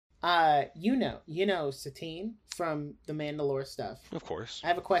you know Satine from the Mandalore stuff. Of course. I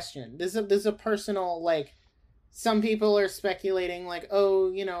have a question. This is a personal, like, some people are speculating, like,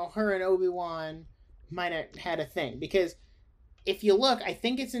 oh, her and Obi-Wan might have had a thing. Because if you look, I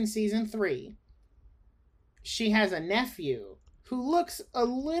think it's in season 3, she has a nephew who looks a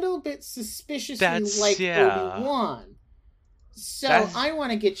little bit suspiciously Obi-Wan. So I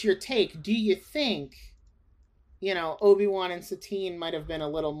want to get your take. Do you think, Obi-Wan and Satine might have been a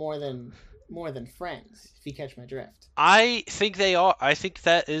little more than friends, if you catch my drift? I think they are. I think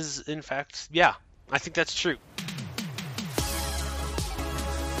that is, in fact, yeah. I think that's true.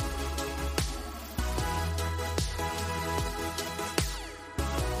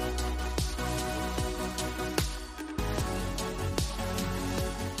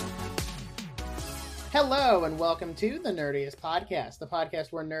 Hello, and welcome to The Nerdiest Podcast, the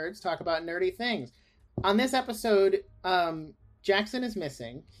podcast where nerds talk about nerdy things. On this episode, Jackson is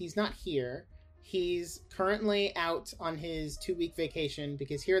missing. He's not here. He's currently out on his 2-week vacation,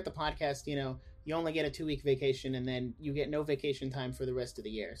 because here at the podcast, you only get a 2-week vacation, and then you get no vacation time for the rest of the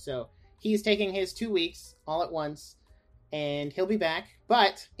year. So he's taking his 2 weeks all at once, and he'll be back.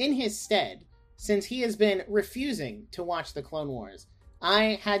 But in his stead, since he has been refusing to watch the Clone Wars,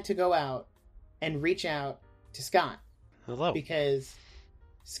 I had to go out and reach out to Scott. Hello. Because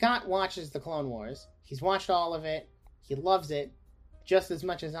Scott watches the Clone Wars. He's watched all of it. He loves it just as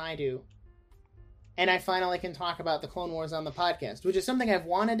much as I do. And I finally can talk about the Clone Wars on the podcast, which is something I've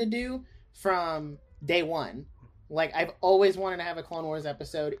wanted to do from day one. Like, I've always wanted to have a Clone Wars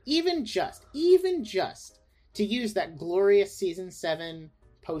episode, even just to use that glorious Season 7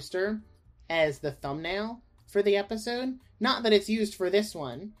 poster as the thumbnail for the episode. Not that it's used for this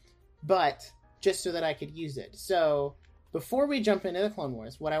one, but just so that I could use it. So, before we jump into the Clone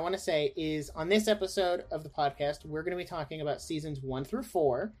Wars, what I want to say is, on this episode of the podcast, we're going to be talking about seasons 1 through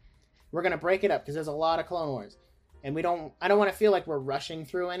 4. We're going to break it up, because there's a lot of Clone Wars. And I don't want to feel like we're rushing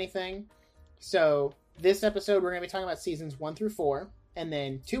through anything. So, this episode, we're going to be talking about seasons 1 through 4. And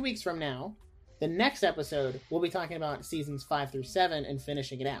then, 2 weeks from now, the next episode, we'll be talking about seasons 5 through 7 and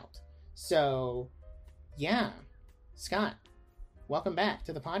finishing it out. So, yeah. Scott, welcome back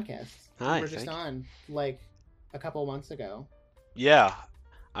to the podcast. Hi, we were just on, like, a couple months ago. Yeah,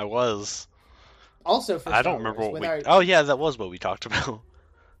 I was. Also for I don't remember what we... Oh, yeah, that was what we talked about.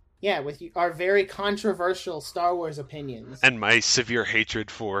 Yeah, with our very controversial Star Wars opinions. And my severe hatred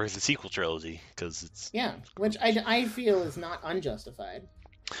for the sequel trilogy, because it's... Yeah, which I feel is not unjustified.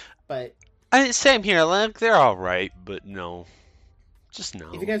 But... Same here, like, they're alright, but no. Just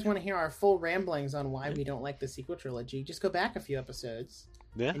no. If you guys want to hear our full ramblings on why we don't like the sequel trilogy, just go back a few episodes.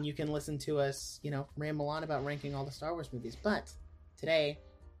 Yeah. And you can listen to us, ramble on about ranking all the Star Wars movies. But today,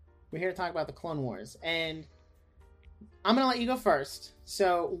 we're here to talk about the Clone Wars. And I'm going to let you go first.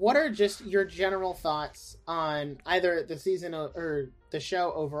 So, what are just your general thoughts on either the season or the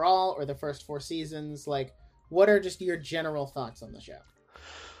show overall, or the first 4 seasons? Like, what are just your general thoughts on the show?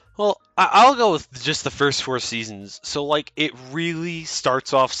 Well, I'll go with just the first 4 seasons. So, like, it really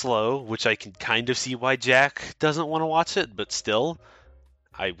starts off slow, which I can kind of see why Jack doesn't want to watch it, but still,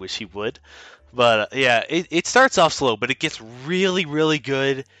 I wish he would. But, yeah, it starts off slow, but it gets really, really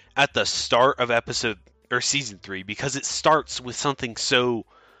good at the start of season 3, because it starts with something so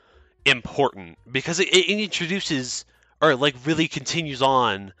important. Because it introduces, or, like, really continues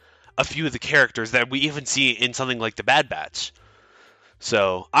on a few of the characters that we even see in something like The Bad Batch.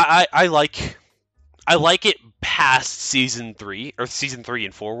 So, I like it past season 3, or season 3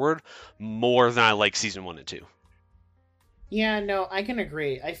 and forward, more than I like season 1 and 2. Yeah, no, I can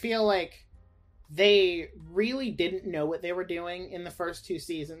agree. I feel like they really didn't know what they were doing in the first 2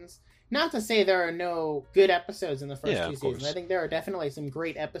 seasons. Not to say there are no good episodes in the first 2 seasons. I think there are definitely some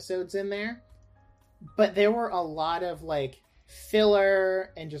great episodes in there. But there were a lot of, like,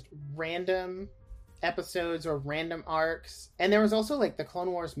 filler and just random episodes or random arcs. And there was also, like, the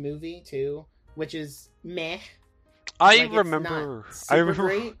Clone Wars movie, too, which is meh. I remember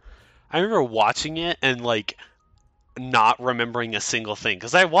watching it and, like, not remembering a single thing,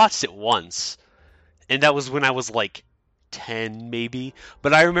 because I watched it once, and that was when I was, like, 10, maybe.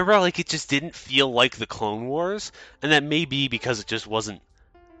 But I remember, like, it just didn't feel like the Clone Wars, and that may be because it just wasn't,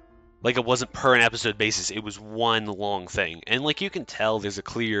 like, it wasn't per an episode basis. It was one long thing. And, like, you can tell there's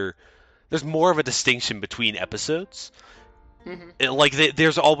more of a distinction between episodes. Mm-hmm.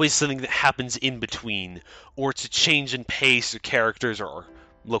 There's always something that happens in between, or it's a change in pace or characters or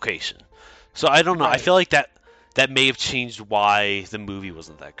location. So I don't know. Right. I feel like that may have changed why the movie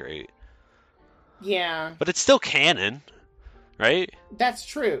wasn't that great. Yeah. But it's still canon, right? That's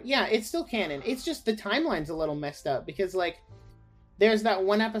true. Yeah, it's still canon. It's just the timeline's a little messed up, because, like, There's that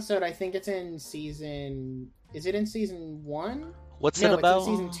one episode, I think it's in season... Is it in season 1? What's it about? It's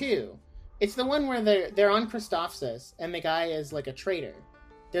in season 2. It's the one where they're on Christophsis, and the guy is like a traitor.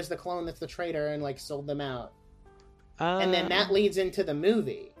 There's the clone that's the traitor and like sold them out. And then that leads into the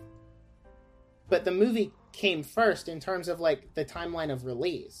movie. But the movie came first in terms of like the timeline of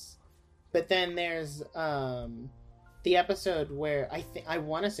release. But then there's the episode where I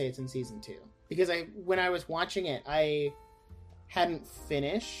want to say it's in season 2. Because when I was watching it, I hadn't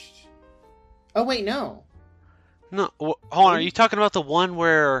finished. Oh wait, no. No, hold on. Are you talking about the one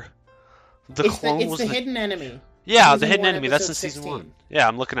where the clone was the hidden enemy? Yeah, the hidden enemy. That's in 16. season 1. Yeah,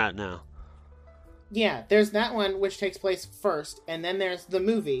 I'm looking at it now. Yeah, there's that one which takes place first, and then there's the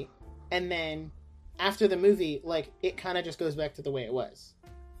movie, and then after the movie, like it kind of just goes back to the way it was.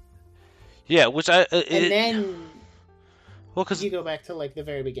 Yeah, which then because you go back to like the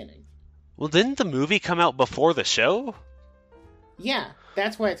very beginning. Well, didn't the movie come out before the show? Yeah,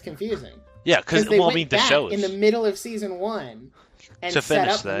 that's why it's confusing. Yeah, because the show is in the middle of season 1 and to set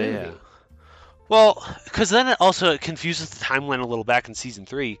finish up that. the movie. Yeah. Well, because then it confuses the timeline a little back in season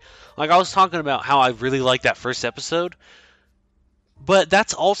 3. Like I was talking about how I really liked that first episode, but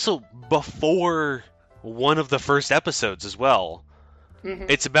that's also before one of the first episodes as well. Mm-hmm.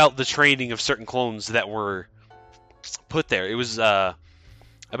 It's about the training of certain clones that were put there. It was about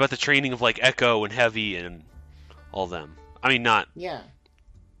the training of like Echo and Heavy and all them. I mean, not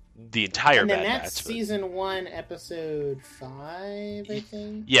the entire and then Bad that's Batch, but... season 1, episode 5, I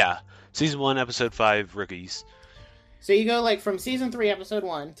think. Yeah, season 1, episode 5, Rookies. So you go like from season 3, episode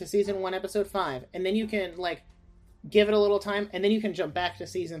 1 to season 1, episode 5, and then you can like give it a little time, and then you can jump back to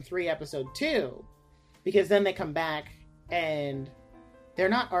season 3, episode 2, because then they come back and they're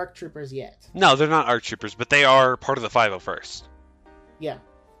not ARC troopers yet. No, they're not ARC troopers, but they are part of the 501st. Yeah.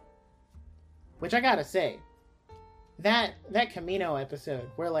 Which I gotta say, that Camino episode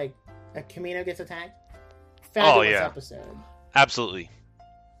where like a Camino gets attacked, fabulous episode. Absolutely.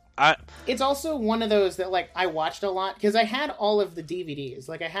 It's also one of those that like I watched a lot because I had all of the DVDs.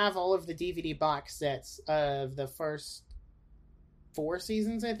 Like I have all of the DVD box sets of the first 4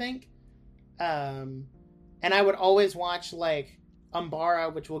 seasons, I think. And I would always watch like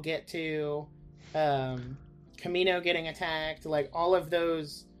Umbara, which we'll get to, Camino getting attacked, like all of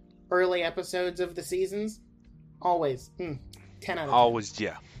those early episodes of the seasons. Always 10 out of 10. Always,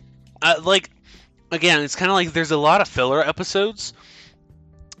 yeah. Like, again, it's kind of like there's a lot of filler episodes,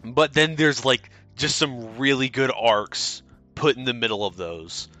 but then there's like just some really good arcs put in the middle of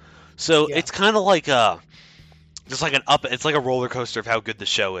those. So it's kind of like just like it's like a roller coaster of how good the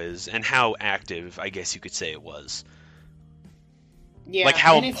show is and how active, I guess you could say it was. Yeah, like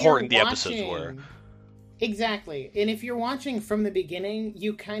how important the episodes were. Exactly. And if you're watching from the beginning,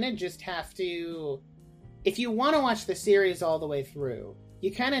 you kind of just have to... If you want to watch the series all the way through,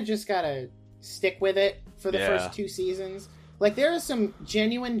 you kind of just gotta stick with it for the first 2 seasons. Like, there are some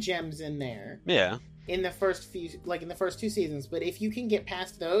genuine gems in there. Yeah. In the first 2 seasons. But if you can get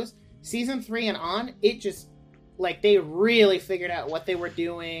past those, season 3 and on, it just... Like, they really figured out what they were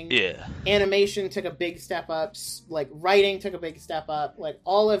doing. Yeah. Animation took a big step up. Like, writing took a big step up. Like,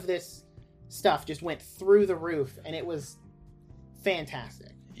 all of this stuff just went through the roof, and it was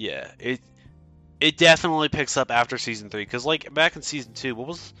fantastic. Yeah, it definitely picks up after season 3, because, like, back in season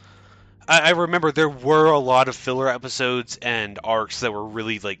 2, I remember there were a lot of filler episodes and arcs that were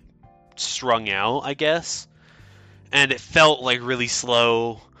really, like, strung out, I guess. And it felt, like, really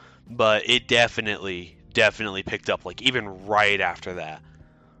slow, but it definitely picked up, like, even right after that.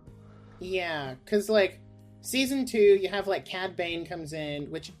 Yeah, because, like, season 2, you have, like, Cad Bane comes in,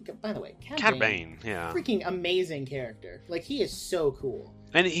 which, by the way, Cad Bane, yeah. Freaking amazing character. Like, he is so cool.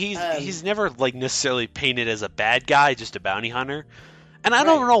 And he's never, like, necessarily painted as a bad guy, just a bounty hunter. And I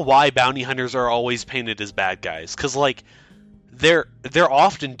don't know why bounty hunters are always painted as bad guys, because, like, they're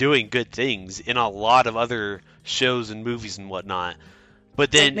often doing good things in a lot of other shows and movies and whatnot.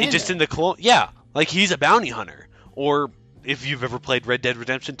 But then, just in the clone... Yeah, like, he's a bounty hunter. Or... If you've ever played Red Dead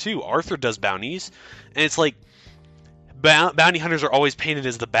Redemption 2, Arthur does bounties, and it's like bounty hunters are always painted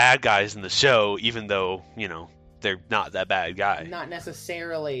as the bad guys in the show, even though, you know, they're not that bad guy. Not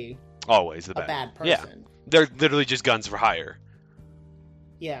necessarily always the bad person. Yeah, they're literally just guns for hire.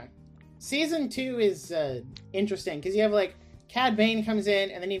 Yeah. Season 2 is interesting, because you have, like, Cad Bane comes in,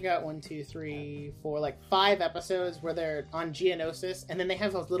 and then you've got 1, 2, 3, 4, like 5 episodes where they're on Geonosis, and then they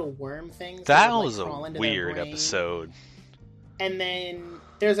have those little worm things. That was a weird episode. And then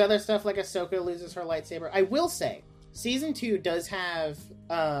there's other stuff like Ahsoka loses her lightsaber. I will say, season 2 does have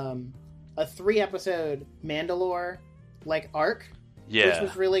a 3-episode Mandalore like arc, which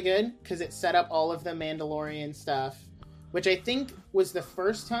was really good because it set up all of the Mandalorian stuff. which I think was the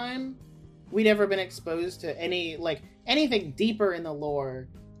first time we'd ever been exposed to anything deeper in the lore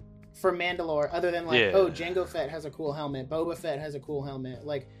for Mandalore, other than Jango Fett has a cool helmet, Boba Fett has a cool helmet.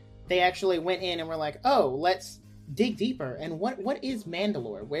 Like, they actually went in and were like, oh, let's dig deeper. And what is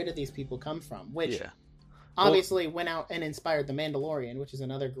Mandalore? Where did these people come from? Which obviously went out and inspired The Mandalorian, which is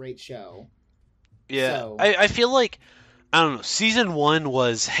another great show. Yeah, So, I feel like, I don't know, season 1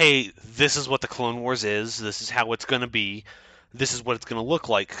 was, hey, this is what the Clone Wars is, this is how it's going to be, this is what it's going to look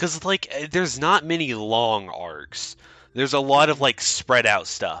like. Because, like, there's not many long arcs. There's a lot of, like, spread out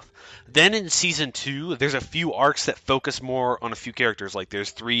stuff. Then in season 2, there's a few arcs that focus more on a few characters. Like,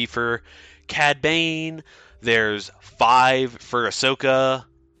 there's 3 for Cad Bane, there's 5 for Ahsoka,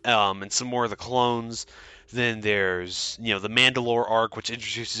 and some more of the clones. Then there's, the Mandalore arc, which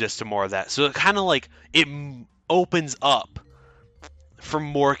introduces us to more of that. So it kind of like, it opens up for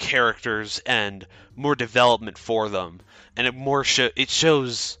more characters and more development for them. And it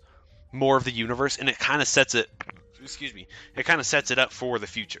shows more of the universe, and it kind of sets it, it kind of sets it up for the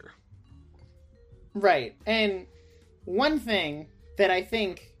future. Right. And one thing that I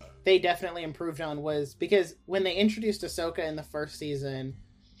think they definitely improved on was, because when they introduced Ahsoka in the first season,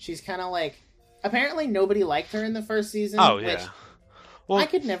 she's kind of like, apparently nobody liked her in the first season. Oh, yeah. Well, I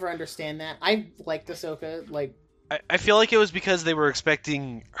could never understand that. I liked Ahsoka. Like, I feel like it was because they were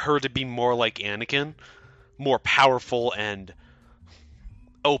expecting her to be more like Anakin, more powerful and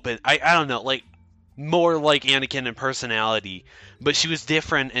open. I don't know, like, more like Anakin in personality, but she was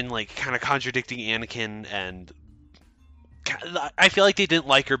different and, like, kind of contradicting Anakin, and I feel like they didn't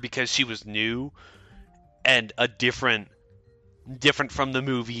like her because she was new and different from the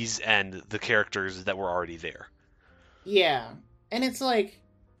movies and the characters that were already there. Yeah. And it's like,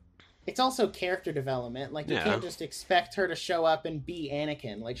 it's also character development. Like, you can't just expect her to show up and be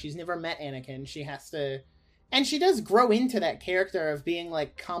Anakin. Like, she's never met Anakin. She has to... And she does grow into that character of being,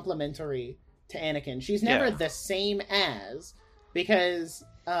 like, complementary to Anakin. She's never the same as, because...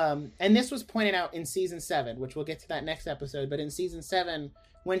 and this was pointed out in Season 7, which we'll get to that next episode, but in Season 7,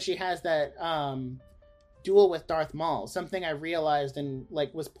 when she has that... duel with Darth Maul, something I realized and,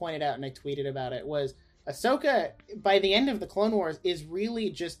 like, was pointed out and I tweeted about it was Ahsoka, by the end of the Clone Wars, is really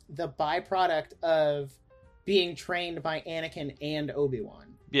just the byproduct of being trained by Anakin and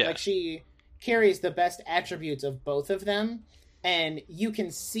Obi-Wan. Yeah. Like, she carries the best attributes of both of them, and you can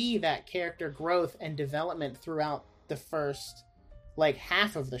see that character growth and development throughout the first, like,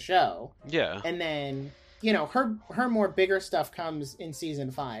 half of the show. Yeah. And then, her more bigger stuff comes in Season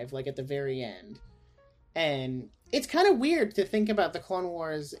 5, like, at the very end. And it's kind of weird to think about the Clone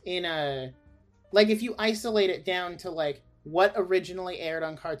Wars in a... Like, if you isolate it down to, like, what originally aired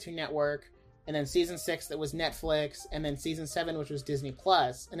on Cartoon Network, and then Season 6 that was Netflix, and then Season 7 which was Disney+.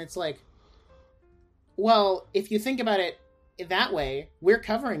 And it's like, well, if you think about it that way, we're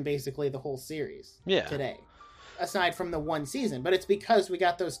covering basically the whole series today. Aside from the one season. But it's because we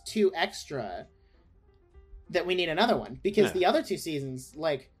got those 2 extra that we need another one. Because the other 2 seasons,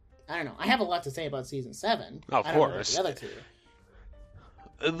 like... I don't know. I have a lot to say about Season 7. Of course. The other 2.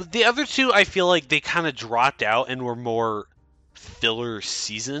 The other 2, I feel like they kind of dropped out and were more filler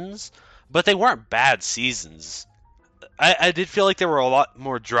seasons, but they weren't bad seasons. I did feel like they were a lot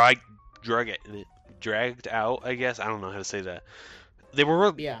more dragged out, I guess. I don't know how to say that. They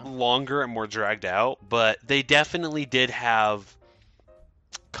were longer and more dragged out, but they definitely did have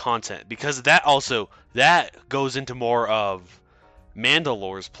content, because that goes into more of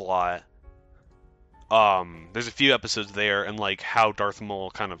Mandalore's plot. There's a few episodes there, and like how Darth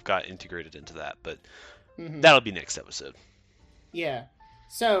Maul kind of got integrated into that, but that'll be next episode. Yeah.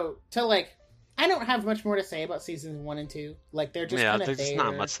 So I don't have much more to say about seasons 1 and 2. Like, they're just kind of there. There's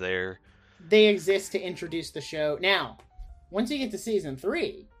not much there. They exist to introduce the show. Now, once you get to season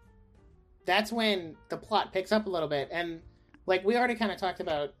 3, that's when the plot picks up a little bit, and like we already kind of talked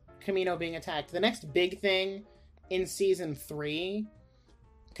about Kamino being attacked. The next big thing in season 3,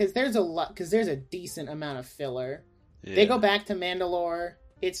 because there's a decent amount of filler. They go back to Mandalore.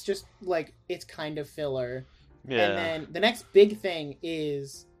 It's just like, it's kind of filler. And then the next big thing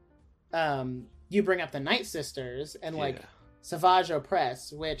is you bring up the Night Sisters and like Savage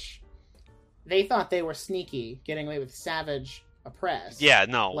Opress, which they thought they were sneaky, getting away with Savage Opress. Yeah,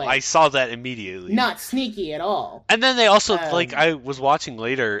 no, I saw that immediately. Not sneaky at all. And then they also I was watching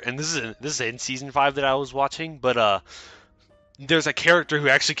later, and this is in season 5 that I was watching, but there's a character who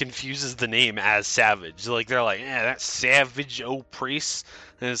actually confuses the name as Savage. Like, they're like, that's Savage Opress,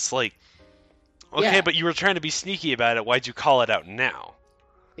 and it's like, okay, but you were trying to be sneaky about it. Why'd you call it out now?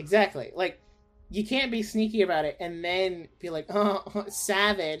 Exactly. Like, you can't be sneaky about it and then be like, oh,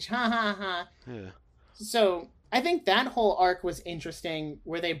 Savage, ha ha ha. Yeah. So I think that whole arc was interesting,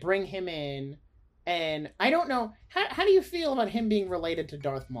 where they bring him in, and I don't know, how do you feel about him being related to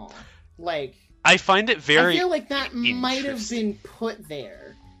Darth Maul? Like, I find it very. I feel like that might have been put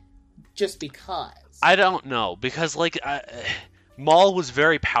there just because. I don't know, because like Maul was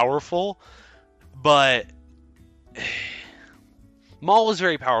very powerful, but Maul was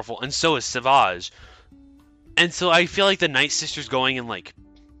very powerful, and so is Savage. And so I feel like the Night Sister's going and like,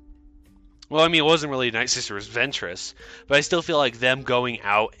 well, I mean, it wasn't really a Night Sister, it was Ventress, but I still feel like them going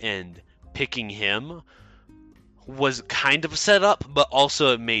out and picking him was kind of set up, but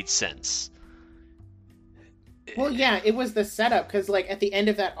also it made sense. Well, yeah, it was the setup, because like at the end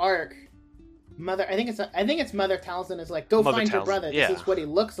of that arc, I think it's Mother Talzin is like, go find your brother. This is what he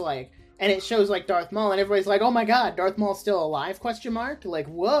looks like. And it shows like Darth Maul, and everybody's like, "Oh my God, Darth Maul's still alive?" ? Like,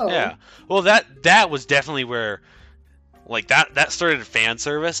 whoa. Yeah. Well, that was definitely where, like that started fan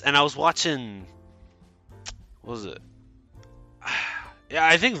service, and I was watching. What was it? Yeah,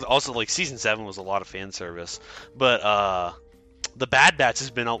 I think also like season 7 was a lot of fan service, but the Bad Batch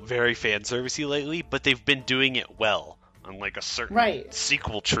has been out very fan servicey lately, but they've been doing it well, unlike a certain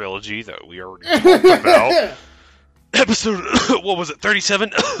sequel trilogy that we already talked about. Episode, what was it,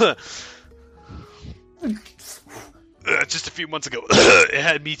 37? Just a few months ago. It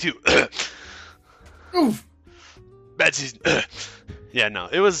had me too. Oof. Bad season. Yeah, no,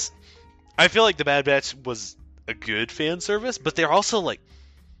 it was... I feel like the Bad Batch was a good fan service, but they're also like...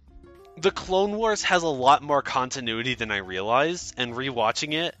 The Clone Wars has a lot more continuity than I realized, and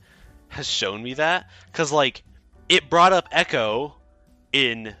rewatching it has shown me that. Because, like, it brought up Echo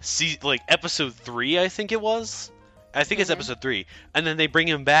in, episode 3, I think it was. I think it's episode 3, and then they bring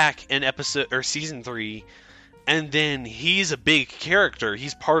him back in season 3, and then he's a big character.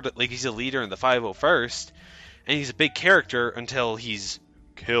 He's he's a leader in the 501st, and he's a big character until he's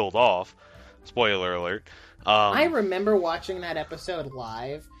killed off. Spoiler alert. I remember watching that episode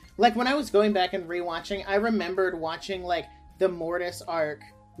live. Like, when I was going back and rewatching, I remembered watching, like, the Mortis arc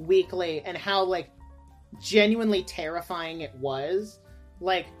weekly, and how, like, genuinely terrifying it was.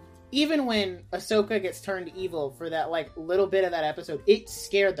 Like, even when Ahsoka gets turned evil for that, like, little bit of that episode, it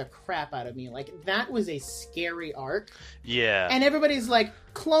scared the crap out of me. Like, that was a scary arc. Yeah. And everybody's like,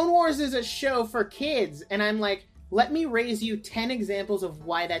 Clone Wars is a show for kids. And I'm like, let me raise you 10 examples of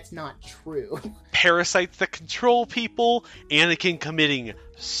why that's not true. Parasites that control people, Anakin committing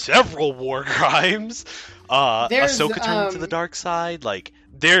several war crimes, Ahsoka turning to the dark side, like,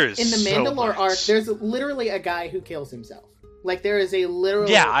 there's in the Mandalore arc, there's literally a guy who kills himself. Like, there is a literal...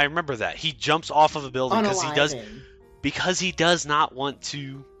 Yeah, I remember that. He jumps off of a building because he does not want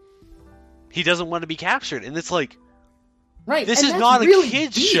to... He doesn't want to be captured. And it's like... Right. This is not really a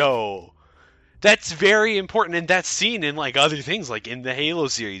kid's show. That's very important. And that's seen in, like, other things. Like, in the Halo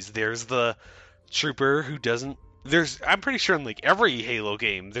series, there's the trooper who doesn't... I'm pretty sure in, like, every Halo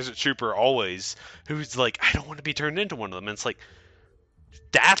game, there's a trooper always who's like, I don't want to be turned into one of them. And it's like...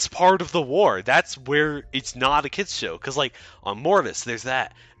 That's part of the war. That's where it's not a kid's show. Because, like, on Mortis, there's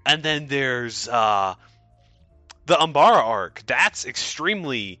that. And then there's the Umbara arc. That's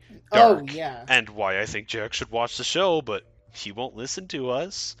extremely dark. Oh, yeah. And why I think Jack should watch the show, but he won't listen to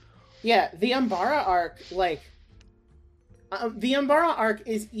us. Yeah, the Umbara arc, like... the Umbara arc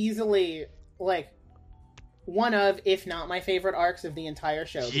is easily, like, one of, if not my favorite arcs of the entire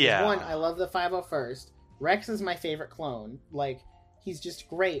show. Because yeah. One, I love the 501st. Rex is my favorite clone. Like... He's just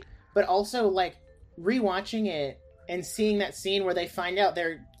great. But also, like, rewatching it and seeing that scene where they find out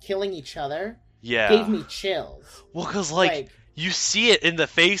they're killing each other gave me chills. Well, because, like, you see it in the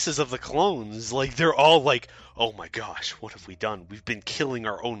faces of the clones. Like, they're all like, oh my gosh, what have we done? We've been killing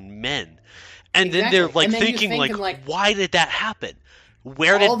our own men. And then they're, like, thinking, like, why did that happen?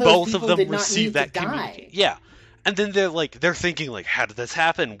 Where did both of them receive that communication? Yeah. And then they're thinking, like, how did this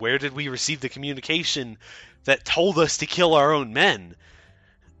happen? Where did we receive the communication that told us to kill our own men?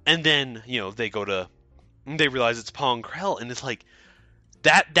 And then, they realize it's Pong Krell, and it's like,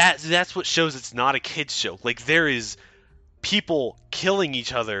 that's what shows it's not a kid's show. Like, there is people killing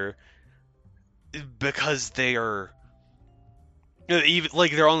each other because they are, even,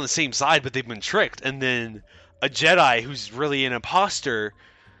 like, they're on the same side, but they've been tricked. And then a Jedi who's really an imposter,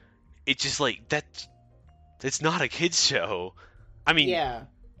 it's just like, it's not a kid's show. I mean, yeah.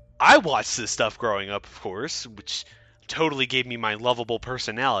 I watched this stuff growing up, of course, which totally gave me my lovable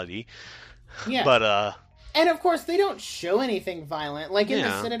personality. Yeah. But, and of course, they don't show anything violent. Like, in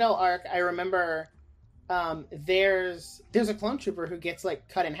the Citadel arc, I remember there's a clone trooper who gets, like,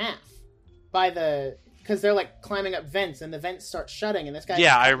 cut in half because they're, like, climbing up vents, and the vents start shutting, and this guy...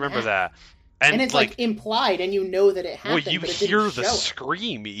 Yeah, I remember that. And it's, like, implied, and you know that it happened, well, you but it hear didn't the show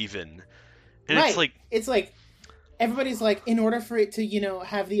scream, even. And right. it's like... It's like, everybody's like, in order for it to,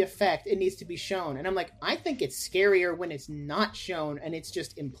 have the effect, it needs to be shown. And I'm like, I think it's scarier when it's not shown and it's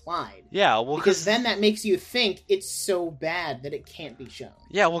just implied. Yeah, well, because then that makes you think it's so bad that it can't be shown.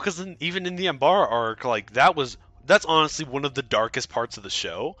 Yeah, well, because even in the Ambara arc, like, that's honestly one of the darkest parts of the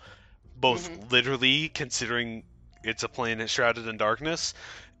show, both literally considering it's a planet shrouded in darkness,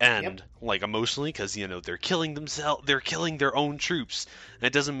 and like emotionally, because they're killing themselves, they're killing their own troops, and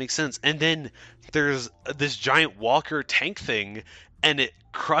it doesn't make sense. And then there's this giant walker tank thing, and it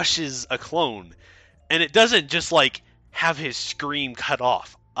crushes a clone, and it doesn't just like have his scream cut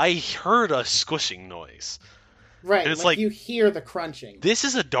off. I heard a squishing noise. Right, and it's like you hear the crunching. This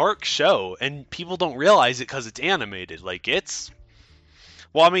is a dark show, and people don't realize it because it's animated. Like,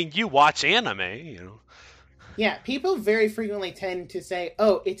 well, I mean, you watch anime, Yeah, people very frequently tend to say,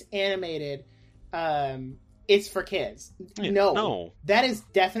 oh, it's animated, it's for kids. Yeah, no, that is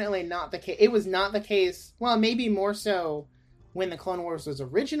definitely not the case. It was not the case, well, maybe more so when the Clone Wars was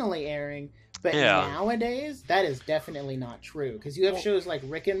originally airing, but nowadays, that is definitely not true. Because you have shows like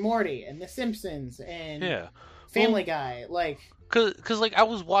Rick and Morty, and The Simpsons, and Family Guy, like... Because like, I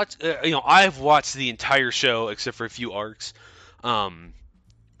was I've watched the entire show, except for a few arcs,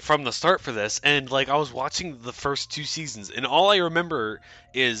 from the start for this, and like I was watching the first 2 seasons, and all I remember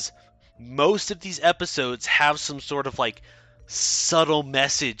is most of these episodes have some sort of like subtle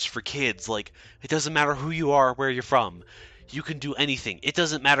message for kids, like it doesn't matter who you are, where you're from, you can do anything, it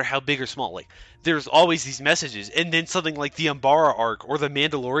doesn't matter how big or small. Like, there's always these messages, and then something like the Umbara arc or the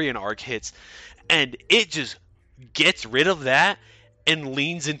Mandalorian arc hits, and it just gets rid of that and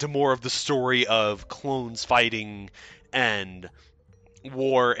leans into more of the story of clones fighting and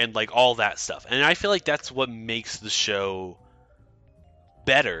war and like all that stuff. And I feel like that's what makes the show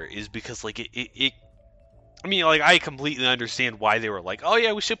better, is because like it I mean, like, I completely understand why they were like, oh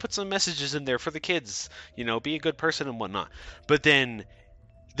yeah, we should put some messages in there for the kids, be a good person and whatnot. But then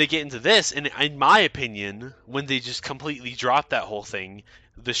they get into this, and in my opinion, when they just completely drop that whole thing,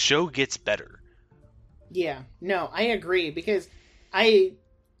 the show gets better. Yeah, no, I agree, because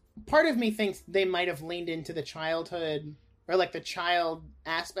part of me thinks they might have leaned into the childhood, or like the child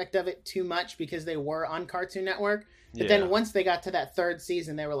aspect of it too much, because they were on Cartoon Network. But then once they got to that 3rd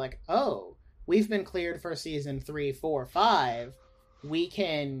season, they were like, oh, we've been cleared for season 3, 4, 5. We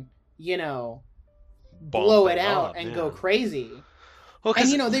can, blow it out and go crazy. Well,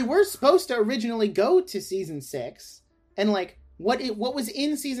 and, they were supposed to originally go to season 6, and like, what was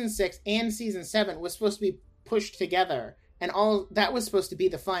in season 6 and season 7 was supposed to be pushed together, and all that was supposed to be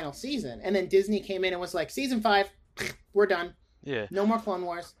the final season. And then Disney came in and was like, season 5, we're done. Yeah. No more Clone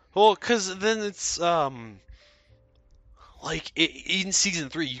Wars. Well, because then it's, like, in season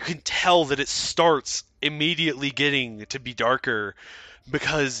 3, you can tell that it starts immediately getting to be darker,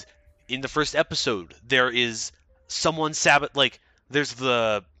 because in the first episode, there is someone there's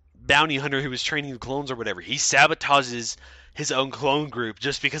the bounty hunter who was training the clones or whatever. He sabotages his own clone group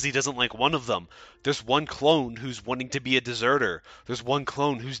just because he doesn't like one of them. There's one clone who's wanting to be a deserter. There's one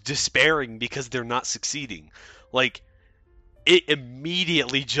clone who's despairing because they're not succeeding. Like, it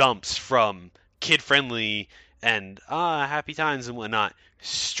immediately jumps from kid-friendly and happy times and whatnot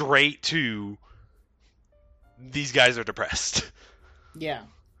straight to these guys are depressed. Yeah.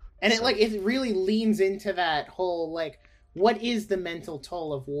 And it really leans into that whole, like, what is the mental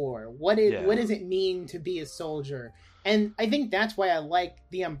toll of war? What does it mean to be a soldier? And I think that's why I like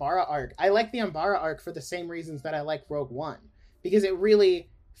the Umbara arc. I like the Umbara arc for the same reasons that I like Rogue One. Because it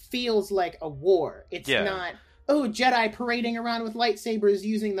really feels like a war. It's not, oh, Jedi parading around with lightsabers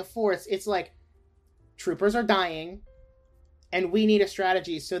using the Force. It's like, troopers are dying, and we need a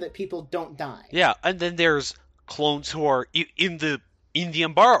strategy so that people don't die. Yeah, and then there's clones who are in the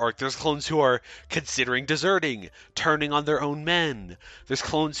Umbara arc. There's clones who are considering deserting, turning on their own men. There's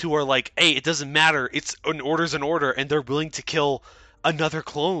clones who are like, hey, it doesn't matter, it's an order's an order, and they're willing to kill another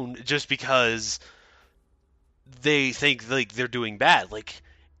clone just because they think like they're doing bad. Like,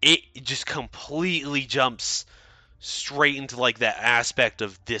 it just completely jumps straight into like that aspect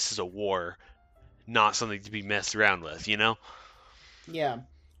of this is a war, not something to be messed around with, Yeah.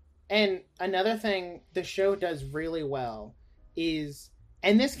 And another thing the show does really well is,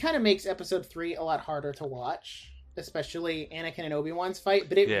 and this kind of makes episode 3 a lot harder to watch, especially Anakin and Obi-Wan's fight,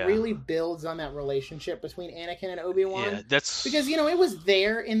 but it really builds on that relationship between Anakin and Obi-Wan. Yeah, that's... Because, it was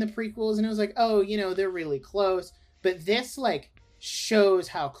there in the prequels, and it was like, oh, they're really close, but this, like, shows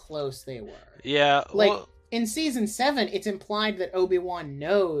how close they were. Yeah, like, in season 7, it's implied that Obi-Wan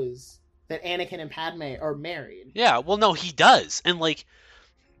knows that Anakin and Padme are married. Yeah, well, no, he does. And, like,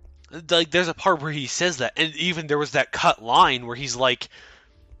 there's a part where he says that. And even there was that cut line where he's like,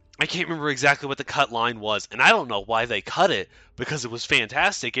 I can't remember exactly what the cut line was, and I don't know why they cut it because it was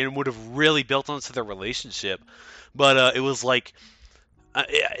fantastic and it would have really built onto their relationship. But it was like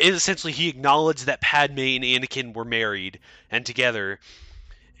essentially he acknowledged that Padme and Anakin were married and together,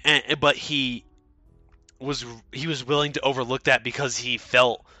 but he was willing to overlook that because he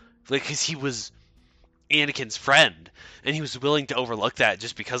felt like because he was Anakin's friend, and he was willing to overlook that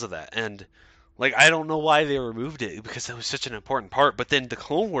just because of that. And like I don't know why they removed it because that was such an important part. But then the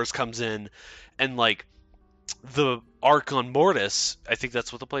Clone Wars comes in, and like the arc on Mortis, I think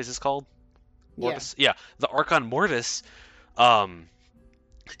that's what the place is called. Mortis, yeah, the arc on Mortis.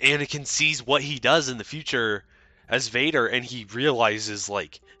 Anakin sees what he does in the future as Vader, and he realizes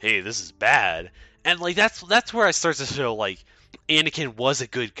like, hey, this is bad. And like that's where I start to feel like Anakin was a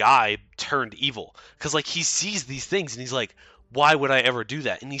good guy turned evil, because like he sees these things and he's like, why would I ever do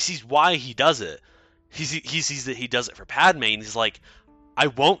that? And he sees why he does it. He sees that he does it for Padme, and he's like, I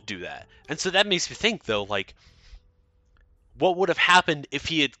won't do that. And so that makes me think though, like, what would have happened if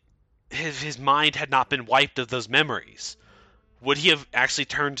he had his mind had not been wiped of those memories? Would he have actually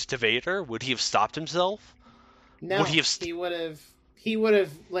turned to Vader? Would he have stopped himself? No, would he have he would have. He would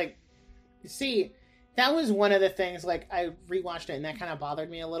have like. See, that was one of the things. Like I rewatched it, and that kind of bothered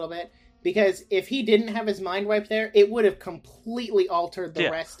me a little bit because if he didn't have his mind wiped there, it would have completely altered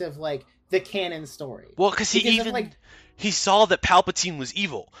the rest of like the canon story. Well, because he saw that Palpatine was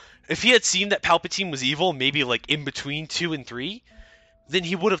evil. If he had seen that Palpatine was evil, maybe like in between 2 and 3. Then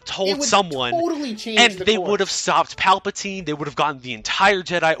he would have told someone, totally and they would have stopped Palpatine. They would have gotten the entire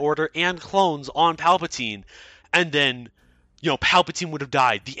Jedi Order and clones on Palpatine, and then, Palpatine would have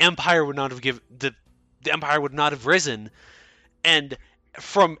died. The Empire would not have the Empire would not have risen, and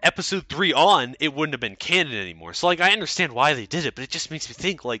from Episode 3 on, it wouldn't have been canon anymore. So, like, I understand why they did it, but it just makes me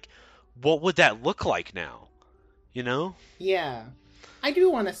think, like, what would that look like now? Yeah, I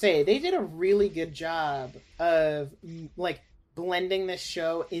do want to say they did a really good job of like blending this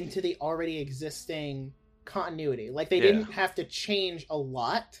show into the already existing continuity. Like they didn't have to change a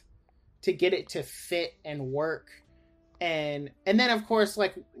lot to get it to fit and work. And then of course,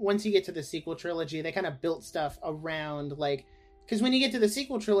 like once you get to the sequel trilogy, they kind of built stuff around like, because when you get to the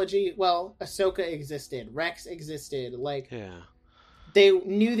sequel trilogy, well, Ahsoka existed, Rex existed, like they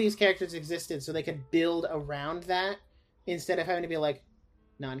knew these characters existed so they could build around that instead of having to be like,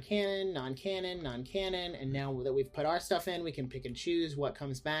 non-canon, and now that we've put our stuff in, we can pick and choose what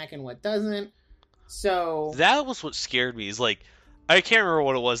comes back and what doesn't. So that was what scared me, is like, I can't remember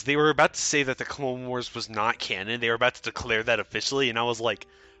what it was. They were about to say that the Clone Wars was not canon. They were about to declare that officially, and I was like,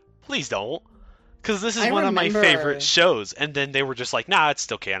 please don't. Because this is one of my favorite shows. And then they were just like, nah, it's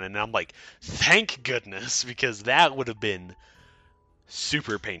still canon. And I'm like, thank goodness, because that would have been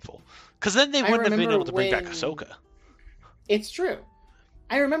super painful. Because then they wouldn't have been able to bring back Ahsoka. It's true.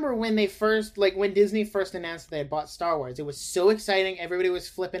 I remember when they first, like, when Disney first announced that they had bought Star Wars, it was so exciting. Everybody was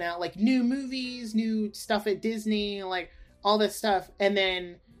flipping out, like, new movies, new stuff at Disney, like, all this stuff. And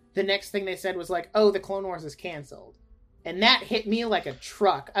then the next thing they said was like, oh, the Clone Wars is canceled. And that hit me like a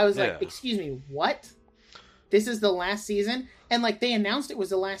truck. I was like, excuse me, what? This is the last season? And, like, they announced it was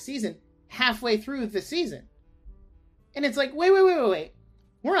the last season halfway through the season. And it's like, wait.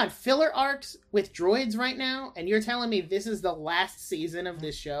 We're on filler arcs with droids right now, and you're telling me this is the last season of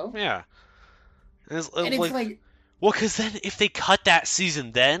this show? Yeah. And it's like... Well, because then if they cut that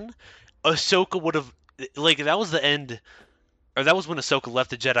season then, Ahsoka would have... Like, that was the end... Or that was when Ahsoka left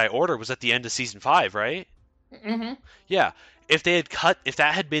the Jedi Order, was at the end of Season 5, right? Mm-hmm. Yeah. If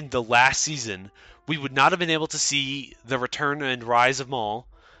that had been the last season, we would not have been able to see the return and rise of Maul.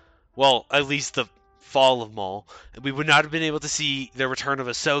 Well, at least the fall of Maul. We would not have been able to see the return of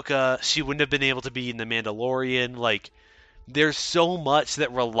Ahsoka. She wouldn't have been able to be in The Mandalorian. Like, there's so much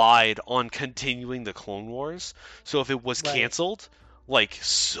that relied on continuing the Clone Wars. So if it was canceled, like,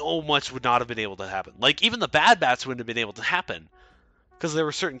 so much would not have been able to happen. Like, even the Bad Batch wouldn't have been able to happen. Because there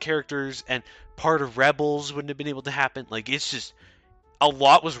were certain characters, and part of Rebels wouldn't have been able to happen. Like, it's just... A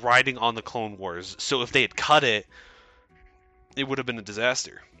lot was riding on the Clone Wars. So if they had cut it, it would have been a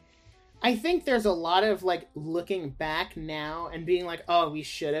disaster. I think there's a lot of, like, looking back now and being like, oh, we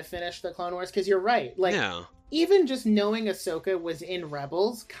should have finished the Clone Wars, because you're right. Like, even just knowing Ahsoka was in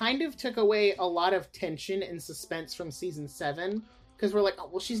Rebels kind of took away a lot of tension and suspense from Season 7, because we're like, oh,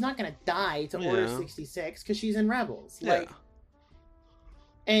 well, she's not going to die to Order 66, because she's in Rebels. Like,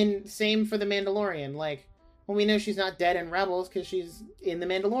 and same for The Mandalorian. Like, well, we know she's not dead in Rebels, because she's in The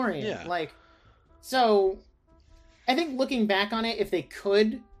Mandalorian. Yeah. Like, so, I think looking back on it, if they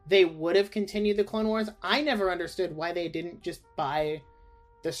could... they would have continued the Clone Wars. I never understood why they didn't just buy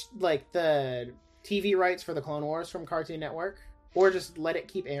the TV rights for the Clone Wars from Cartoon Network or just let it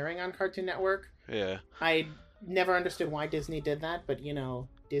keep airing on Cartoon Network. Yeah. I never understood why Disney did that, but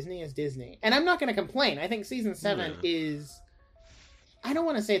Disney is Disney. And I'm not going to complain. I think season 7 is... I don't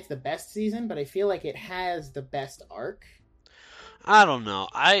want to say it's the best season, but I feel like it has the best arc. I don't know.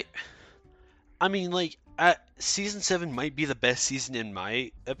 I mean, like, season 7 might be the best season in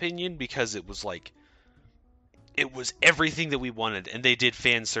my opinion because it was like, it was everything that we wanted, and they did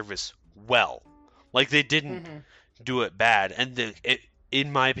fan service well. Like, they didn't do it bad, and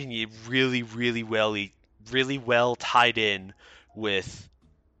in my opinion, it really well tied in with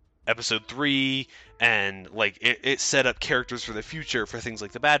episode 3, and like it set up characters for the future for things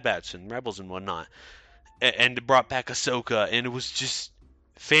like the Bad Batch and Rebels and whatnot, and it brought back Ahsoka, and it was just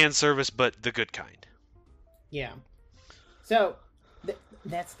fan service, but the good kind. Yeah. So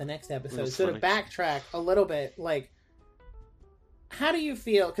that's the next episode. So to backtrack a little bit, like, how do you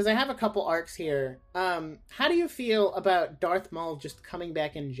feel? Because I have a couple arcs here. How do you feel about Darth Maul just coming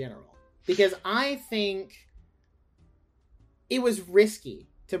back in general? Because I think it was risky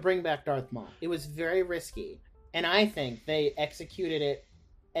to bring back Darth Maul. It was very risky. And I think they executed it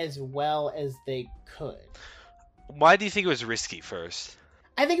as well as they could. Why do you think it was risky first?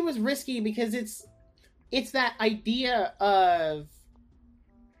 I think it was risky because it's that idea of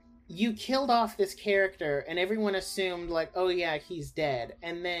you killed off this character and everyone assumed like, oh yeah, he's dead.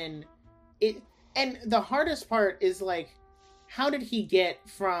 And then and the hardest part is like, how did he get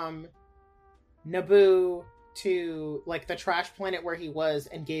from Naboo to like the trash planet where he was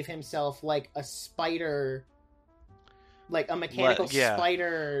and gave himself like a spider, like a mechanical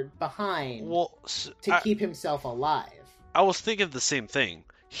spider behind to keep himself alive? I was thinking the same thing.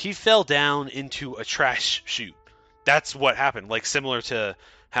 He fell down into a trash chute. That's what happened. Like, similar to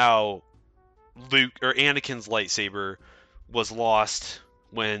how Luke or Anakin's lightsaber was lost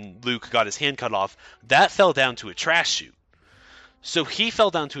when Luke got his hand cut off. That fell down to a trash chute. So he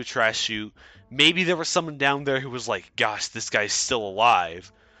fell down to a trash chute. Maybe there was someone down there who was like, gosh, this guy's still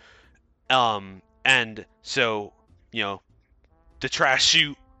alive. And so, the trash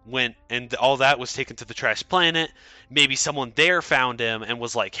chute went, and all that was taken to the trash planet. Maybe someone there found him and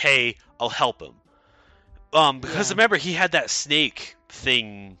was like, hey, I'll help him. Because remember, he had that snake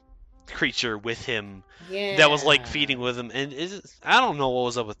thing creature with him that was like feeding with him, and I don't know what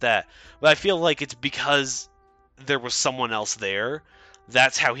was up with that, but I feel like it's because there was someone else there.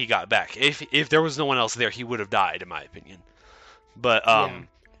 That's how he got back. If there was no one else there, he would have died, in my opinion. But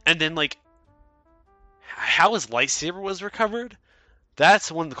and then like how his lightsaber was recovered,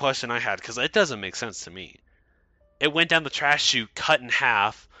 that's one of the question I had, because it doesn't make sense to me. It went down the trash chute, cut in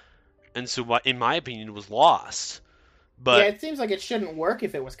half, and so in my opinion it was lost. But it seems like it shouldn't work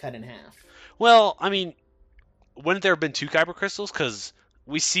if it was cut in half. Well, I mean, wouldn't there have been 2 kyber crystals? Because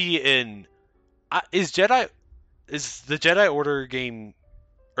we see in is the Jedi Order game,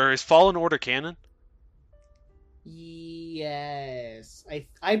 or is Fallen Order canon? Yes,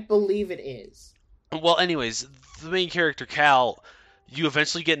 I believe it is. Well, anyways, the main character Cal, you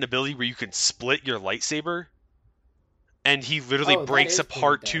eventually get an ability where you can split your lightsaber, and he literally breaks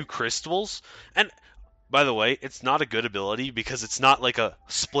apart 2 crystals. And by the way, it's not a good ability because it's not like a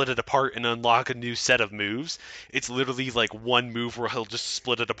split it apart and unlock a new set of moves. It's literally like one move where he'll just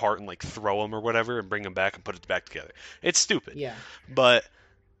split it apart and like throw them or whatever and bring them back and put it back together. It's stupid. Yeah. But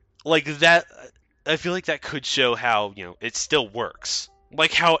like that, I feel like that could show how, it still works.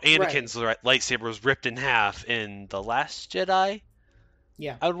 Like how Anakin's lightsaber was ripped in half in The Last Jedi.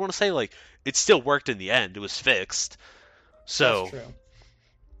 Yeah. I would want to say like it still worked in the end. It was fixed. So. That's true.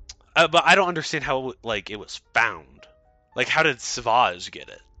 But I don't understand how it was found. Like, how did Savage get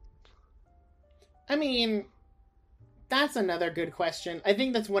it? I mean, that's another good question. I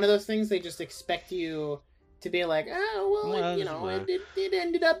think that's one of those things they just expect you to be like, it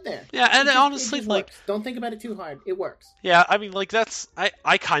ended up there. Yeah, and honestly, it works. Don't think about it too hard. It works. Yeah, I mean, like,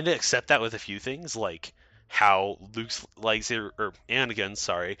 I kind of accept that with a few things, like how Luke's lightsaber, or Anakin's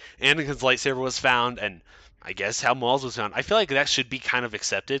lightsaber was found, and I guess how Maul's was found. I feel like that should be kind of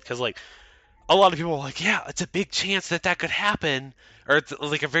accepted, because, like, a lot of people are like, yeah, it's a big chance that could happen, or it's,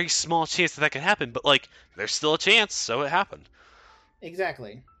 like, a very small chance that could happen, but, like, there's still a chance, so it happened.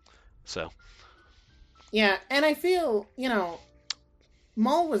 Exactly. So. Yeah, and I feel,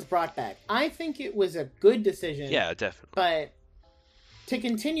 Maul was brought back. I think it was a good decision. Yeah, definitely. But to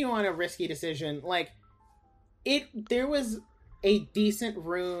continue on a risky decision, like, there was a decent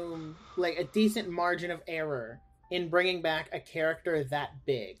room, like a decent margin of error in bringing back a character that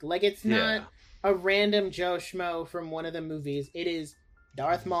big. Like, it's not a random Joe Schmo from one of the movies. It is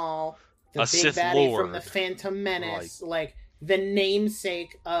Darth Maul, the big Sith baddie Lord from the Phantom Menace, like the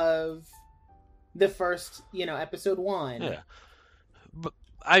namesake of the first, episode 1. Yeah.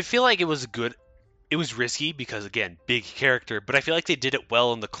 I feel like it was good. It was risky because, again, big character, but I feel like they did it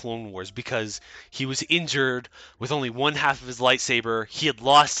well in the Clone Wars because he was injured with only one half of his lightsaber. He had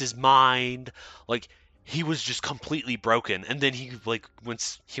lost his mind. Like, he was just completely broken. And then he, like,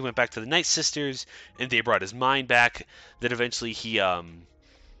 once he went back to the Night Sisters and they brought his mind back, then eventually he kind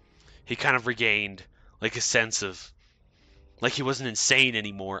of regained, like, a sense of, like, he wasn't insane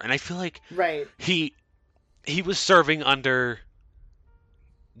anymore. And I feel like Right. he was serving under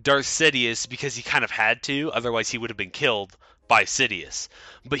Darth Sidious because he kind of had to, otherwise he would have been killed by Sidious.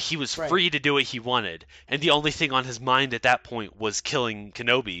 But he was Right. free to do what he wanted, and the only thing on his mind at that point was killing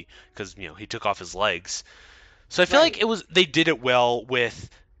Kenobi because he took off his legs. So I feel like Right. they did it well with,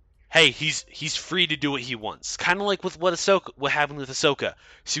 hey, he's free to do what he wants. Kind of like with what happened with Ahsoka.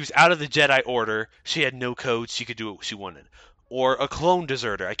 She was out of the Jedi Order. She had no code. She could do what she wanted. Or a clone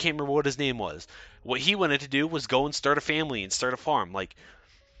deserter. I can't remember what his name was. What he wanted to do was go and start a family and start a farm. Like,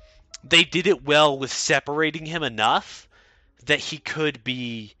 they did it well with separating him enough that he could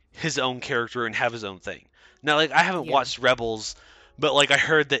be his own character and have his own thing. Now, like, I haven't Yeah. watched Rebels, but like I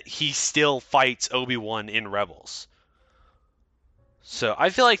heard that he still fights Obi-Wan in Rebels. So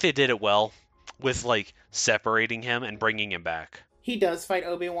I feel like they did it well with like separating him and bringing him back. He does fight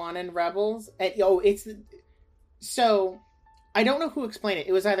Obi-Wan in Rebels. And, it's so I don't know who explained it.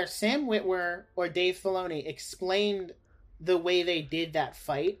 It was either Sam Witwer or Dave Filoni explained the way they did that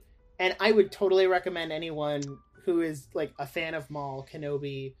fight, and I would totally recommend anyone who is like a fan of Maul,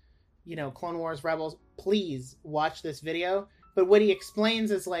 Kenobi, Clone Wars, Rebels, please watch this video. But what he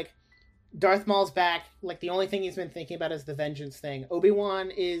explains is like Darth Maul's back. Like the only thing he's been thinking about is the vengeance thing.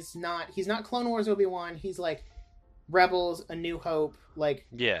 Obi-Wan is not. He's not Clone Wars Obi-Wan. He's like Rebels, A New Hope, like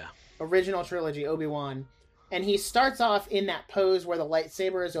Yeah. original trilogy Obi-Wan. And he starts off in that pose where the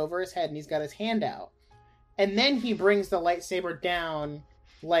lightsaber is over his head and he's got his hand out. And then he brings the lightsaber down,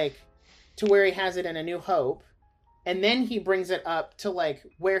 like, to where he has it in A New Hope. And then he brings it up to, like,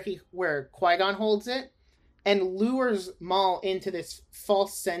 where Qui-Gon holds it. And lures Maul into this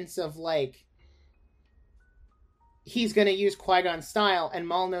false sense of, like, he's going to use Qui-Gon's style. And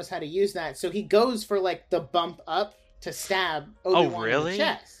Maul knows how to use that. So he goes for, like, the bump up to stab Obi-Wan in the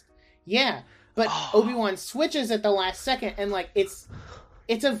chest. Yeah. But Obi-Wan switches at the last second, and like it's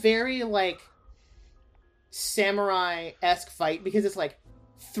a very like samurai-esque fight because it's like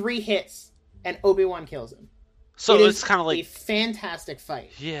 3 hits and Obi-Wan kills him. So it's kind of like a fantastic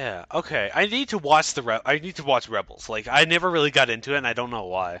fight. Yeah. Okay. I need to watch Rebels. Like, I never really got into it, and I don't know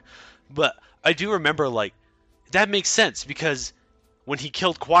why, but I do remember like that makes sense because when he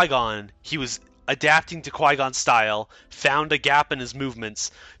killed Qui-Gon, he was adapting to Qui-Gon's style, found a gap in his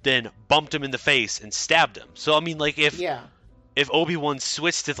movements, then bumped him in the face and stabbed him. So I mean, like if Obi-Wan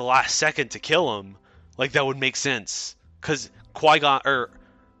switched at the last second to kill him, like that would make sense because Qui-Gon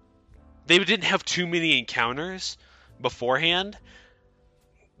they didn't have too many encounters beforehand.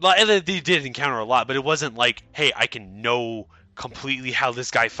 Like, they did encounter a lot, but it wasn't like, hey, I can know completely how this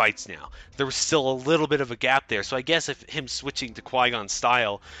guy fights now. There was still a little bit of a gap there. So I guess if him switching to Qui-Gon's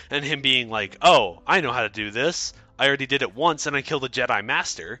style and him being like, oh, I know how to do this. I already did it once and I killed a Jedi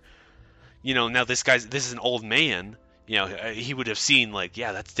Master. Now this is an old man. He would have seen like,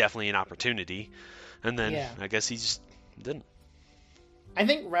 yeah, that's definitely an opportunity. And then I guess he just didn't. I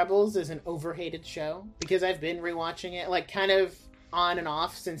think Rebels is an overhated show because I've been rewatching it like kind of on and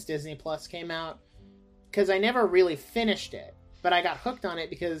off since Disney Plus came out because I never really finished it, but I got hooked on it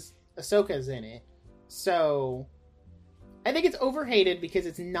because Ahsoka's in it. So I think it's overhated because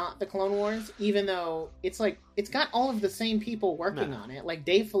it's not the Clone Wars, even though it's like it's got all of the same people working on it. Like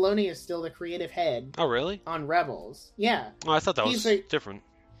Dave Filoni is still the creative head. Oh, really? On Rebels, yeah. Oh, I thought that was different.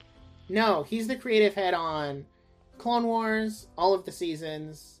 No, he's the creative head on Clone Wars, all of the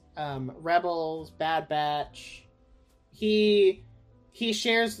seasons, Rebels, Bad Batch. He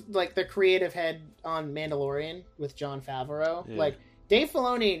shares like the creative head on Mandalorian with Jon Favreau. Yeah. Like Dave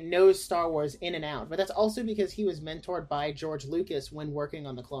Filoni knows Star Wars in and out, but that's also because he was mentored by George Lucas when working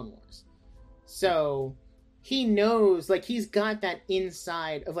on the Clone Wars. So he knows, like, he's got that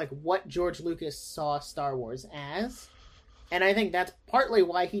inside of like what George Lucas saw Star Wars as, and I think that's partly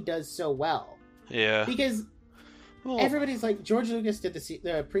why he does so well. Yeah, because everybody's like, George Lucas did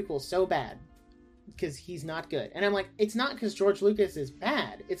the prequel so bad because he's not good. And I'm like, it's not because George Lucas is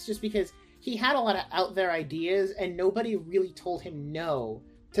bad. It's just because he had a lot of out there ideas and nobody really told him no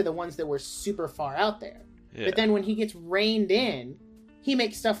to the ones that were super far out there. Yeah. But then when he gets reined in, he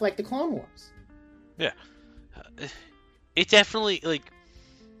makes stuff like the Clone Wars. Yeah. It definitely, like,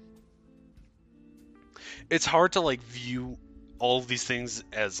 it's hard to, like, view all of these things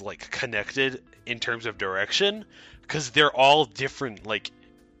as, like, connected in terms of direction because they're all different, like,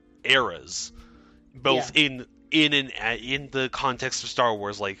 eras, both in the context of Star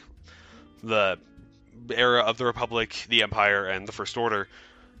Wars, like the era of the Republic, the Empire, and the First Order.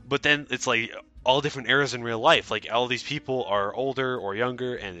 But then it's like all different eras in real life. Like all these people are older or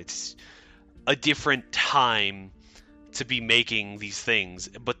younger, and it's a different time to be making these things.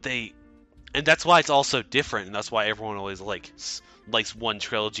 And that's why it's also different, and that's why everyone always likes one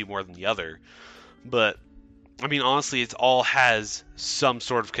trilogy more than the other. But I mean, honestly, it all has some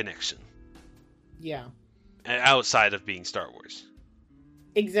sort of connection. Yeah. Outside of being Star Wars.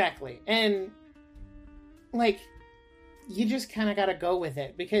 Exactly. And, like, you just kind of got to go with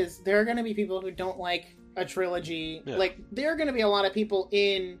it, because there are going to be people who don't like a trilogy. Yeah. Like, there are going to be a lot of people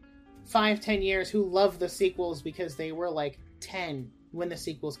in 5-10 years who love the sequels because they were, like, 10 when the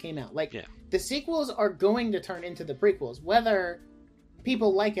sequels came out. Like, the sequels are going to turn into the prequels. Whether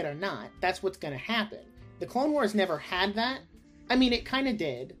people like it or not, that's what's going to happen. The Clone Wars never had that. I mean, it kind of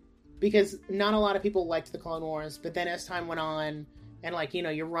did, because not a lot of people liked the Clone Wars, but then as time went on, and, like, you know,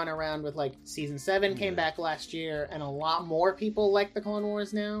 you run around with, like, Season 7 came back last year, and a lot more people like the Clone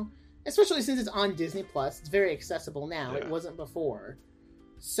Wars now. Especially since it's on Disney+. It's very accessible now. It wasn't before.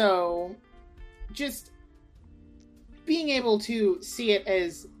 So, just being able to see it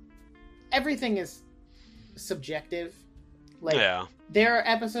as everything is subjective. Like, there are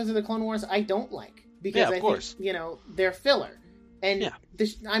episodes of the Clone Wars I don't like, because I think, you know, they're filler. And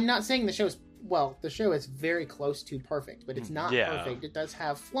I'm not saying the show is... Well, the show is very close to perfect, but it's not perfect. It does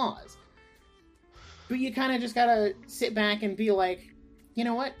have flaws. But you kind of just gotta sit back and be like, you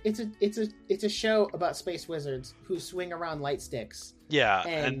know what? It's a show about space wizards who swing around light sticks. Yeah,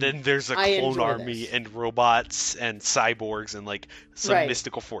 and then there's a clone army and robots and cyborgs and, like, some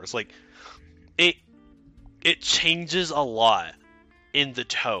mystical force. Like, it changes a lot in the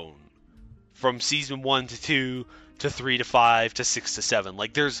tone from season 1 to 2 to 3 to 5 to 6 to 7.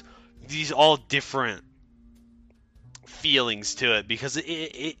 Like, there's these all different feelings to it, because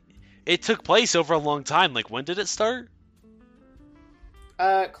it took place over a long time. Like, when did it start?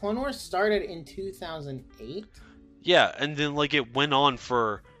 Clone Wars started in 2008. Yeah, and then, like, it went on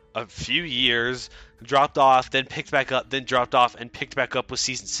for a few years, dropped off, then picked back up, then dropped off, and picked back up with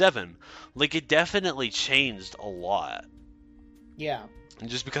season 7. Like, it definitely changed a lot. Yeah.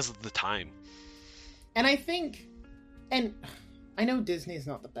 And just because of the time. And I think... And I know Disney's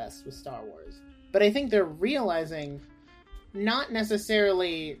not the best with Star Wars, but I think they're realizing, not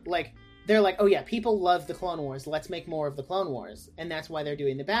necessarily, like, they're like, oh yeah, people love the Clone Wars, let's make more of the Clone Wars, and that's why they're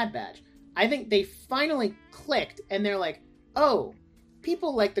doing the Bad Batch. I think they finally clicked, and they're like, oh,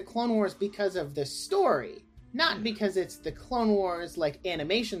 people like the Clone Wars because of the story, not because it's the Clone Wars, like,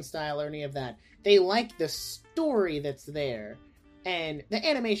 animation style or any of that. They like the story that's there. And the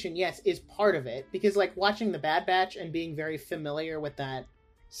animation, yes, is part of it, because, like, watching the Bad Batch and being very familiar with that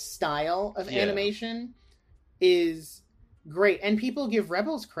style of animation is great. And people give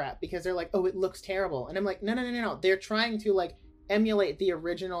Rebels crap because they're like, oh, it looks terrible. And I'm like, no. They're trying to, like, emulate the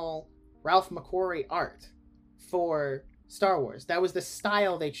original Ralph McQuarrie art for Star Wars. That was the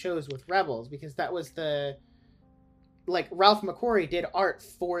style they chose with Rebels, because that was the... Like, Ralph McQuarrie did art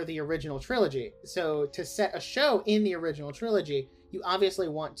for the original trilogy. So, to set a show in the original trilogy, you obviously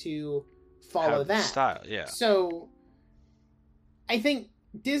want to follow that style, yeah. So, I think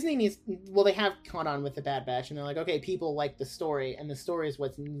Disney needs... Well, they have caught on with the Bad Batch, and they're like, okay, people like the story, and the story is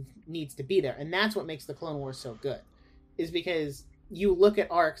what needs to be there. And that's what makes the Clone Wars so good. Is because you look at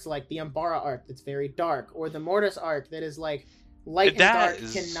arcs like the Umbara arc that's very dark, or the Mortis arc that is, like, light and dark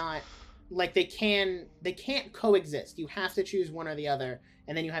cannot... Like, they can't coexist. You have to choose one or the other.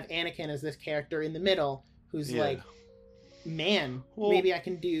 And then you have Anakin as this character in the middle who's like, man, maybe I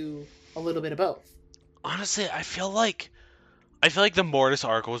can do a little bit of both. Honestly, I feel like the Mortis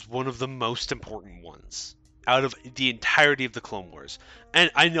arc was one of the most important ones out of the entirety of the Clone Wars.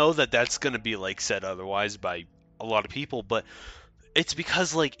 And I know that that's going to be, like, said otherwise by a lot of people, but it's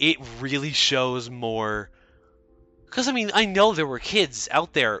because, like, it really shows more... Because, I mean, I know there were kids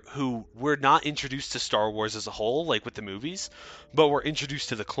out there who were not introduced to Star Wars as a whole, like with the movies, but were introduced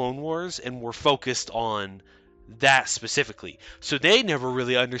to the Clone Wars and were focused on that specifically. So they never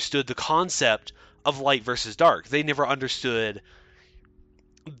really understood the concept of light versus dark. They never understood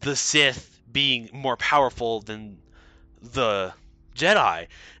the Sith being more powerful than the Jedi.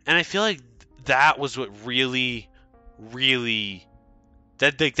 And I feel like that was what really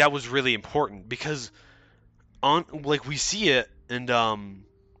that was really important, because we see it, and I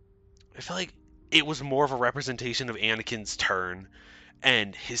feel like it was more of a representation of Anakin's turn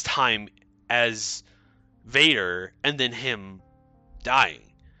and his time as Vader, and then him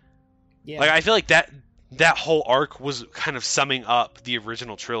dying. Yeah. Like, I feel like that whole arc was kind of summing up the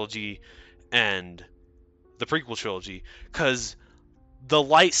original trilogy and the prequel trilogy, because the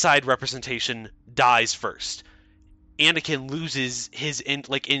light side representation dies first. Anakin loses his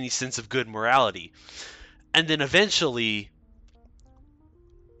any sense of good morality, and then eventually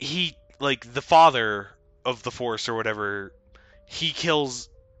he, like, the father of the Force or whatever, he kills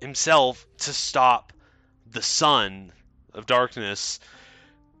himself to stop the son of darkness.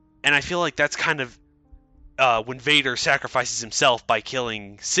 And I feel like that's kind of when Vader sacrifices himself by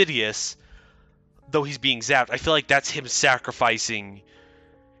killing Sidious, though he's being zapped. I feel like that's him sacrificing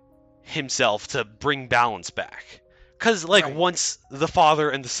himself to bring balance back. Because, like, Right. once the father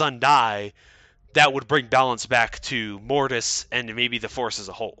and the son die, that would bring balance back to Mortis and maybe the Force as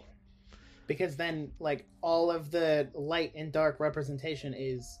a whole. Because then, like, all of the light and dark representation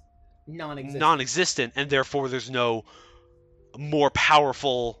is Non-existent, and therefore there's no more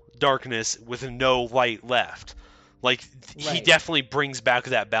powerful darkness with no light left. Like, he Right. definitely brings back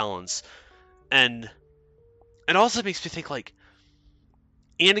that balance. And it also makes me think, like,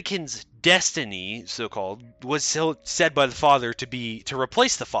 Anakin's destiny, so-called, was said by the father to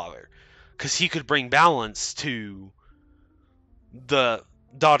replace the father, because he could bring balance to the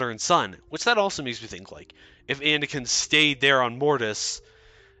daughter and son. Which that also makes me think, like, if Anakin stayed there on Mortis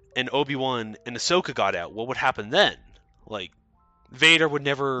and Obi-Wan and Ahsoka got out, what would happen then? Like, Vader would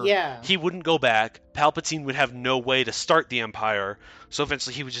never... Yeah. He wouldn't go back. Palpatine would have no way to start the Empire, so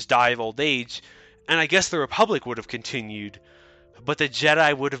eventually he would just die of old age. And I guess the Republic would have continued, but the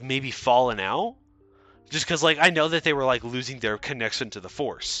Jedi would have maybe fallen out? Just because, like, I know that they were, like, losing their connection to the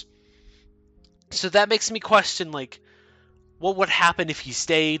Force. So that makes me question, like, what would happen if he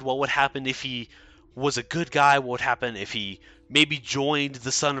stayed? What would happen if he was a good guy? What would happen if he maybe joined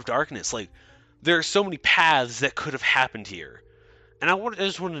the Son of Darkness? Like, there are so many paths that could have happened here. And I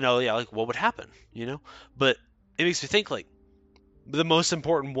just want to know, yeah, like, what would happen, you know? But it makes me think, like, the most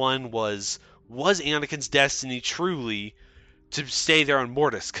important one was Anakin's destiny truly to stay there on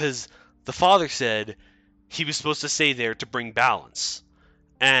Mortis? Because the father said he was supposed to stay there to bring balance.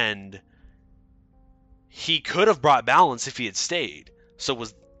 And he could have brought balance if he had stayed. So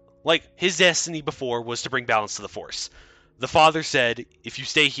was, like, his destiny before was to bring balance to the Force. The father said, if you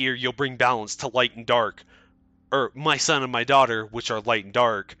stay here, you'll bring balance to light and dark. Or my son and my daughter, which are light and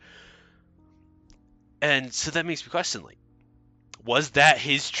dark. And so that makes me question, like, was that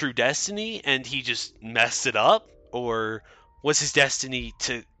his true destiny and he just messed it up? Or was his destiny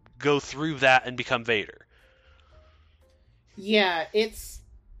to go through that and become Vader? Yeah, it's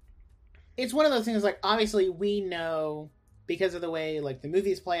one of those things, like, obviously we know, because of the way, like, the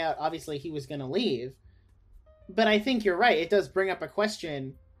movies play out, obviously he was going to leave. But I think you're right. It does bring up a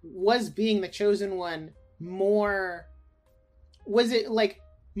question. Was being the chosen one was it, like,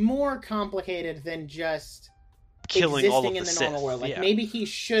 more complicated than just Killing all of existing in the the Sith. normal world? Like, Yeah. maybe he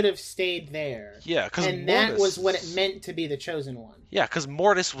should have stayed there. Yeah, because And that was what it meant to be the chosen one. Yeah, because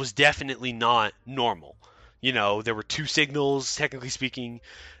Mortis was definitely not normal. You know, there were two signals, technically speaking.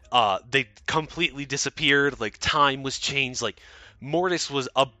 They completely disappeared. Like, time was changed. Like, Mortis was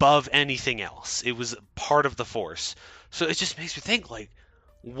above anything else. It was part of the Force. So it just makes me think, like,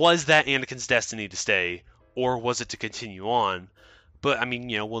 was that Anakin's destiny to stay, or was it to continue on? But, I mean,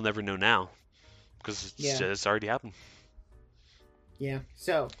 you know, we'll never know now, because it's already happened. Yeah.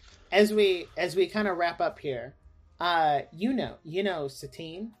 So, as we kind of wrap up here, you know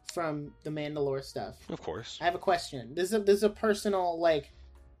Satine from the Mandalore stuff. Of course. I have a question. This is a personal, like,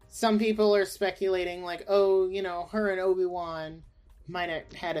 some people are speculating, like, oh, you know, her and Obi-Wan might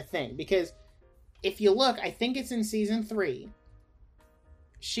have had a thing. Because if you look, I think it's in season 3,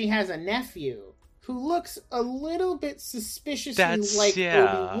 she has a nephew who looks a little bit suspiciously like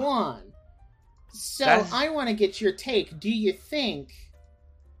Obi-Wan. So I want to get your take. Do you think,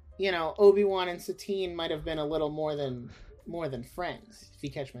 you know, Obi-Wan and Satine might have been a little more than friends, if you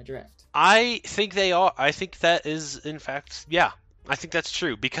catch my drift? I think they are. I think that is, in fact, yeah. I think that's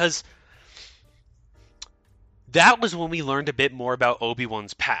true, because that was when we learned a bit more about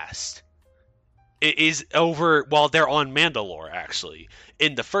Obi-Wan's past. It is over while they're on Mandalore, actually.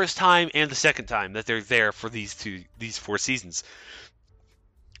 In the first time and the second time that they're there for these 4 seasons.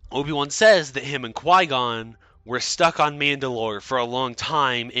 Obi-Wan says that him and Qui-Gon were stuck on Mandalore for a long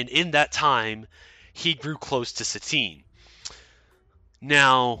time, and in that time, he grew close to Satine.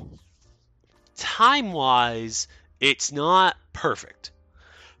 Now, time-wise, it's not perfect,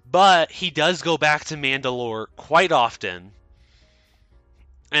 but he does go back to Mandalore quite often,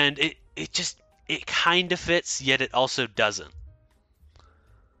 and it kind of fits, yet it also doesn't.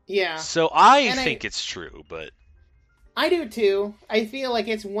 Yeah. So I think it's true, but... I do too. I feel like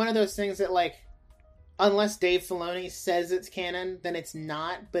it's one of those things that, like, unless Dave Filoni says it's canon, then it's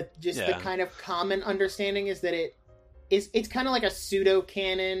not. But just the kind of common understanding is that it's kind of like a pseudo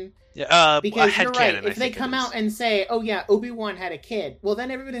canon. Yeah, because you're right. If they come out and say, "Oh yeah, Obi-Wan had a kid," well,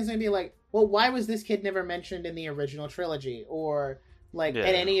 then everybody's gonna be like, "Well, why was this kid never mentioned in the original trilogy or at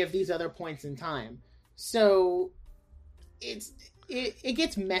any of these other points in time?" So it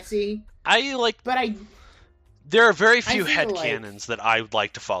gets messy. There are very few headcanons that I would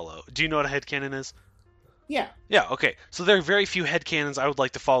like to follow. Do you know what a headcanon is? Yeah. Yeah, okay. So there are very few headcanons I would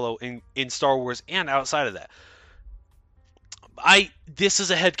like to follow in Star Wars and outside of that. This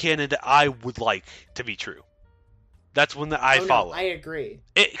is a headcanon that I would like to be true. That's one that I follow. No, I agree.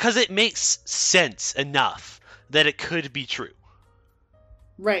 Because it makes sense enough that it could be true.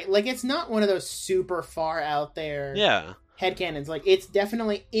 Right, like it's not one of those super far out there headcanons. Like it's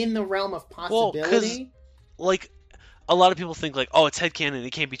definitely in the realm of possibility. Well, like a lot of people think like, oh, it's headcanon,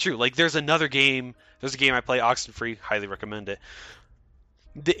 it can't be true. Like there's a game I play, Oxenfree, highly recommend it.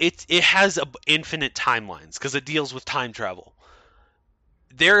 It has infinite timelines because it deals with time travel.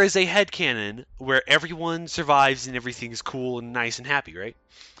 There is a headcanon where everyone survives and everything's cool and nice and happy, right?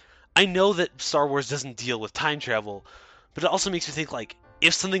 I know that Star Wars doesn't deal with time travel, but it also makes me think like,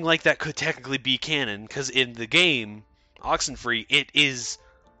 if something like that could technically be canon, because in the game, Oxenfree, it is,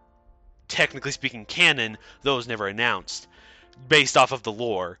 technically speaking, canon, though it was never announced, based off of the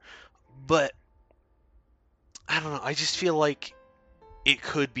lore. But, I don't know, I just feel like it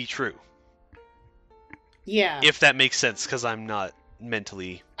could be true. Yeah. If that makes sense, because I'm not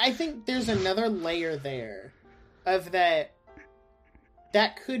mentally... I think there's another layer there of that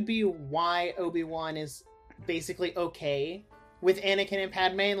could be why Obi-Wan is basically okay with Anakin and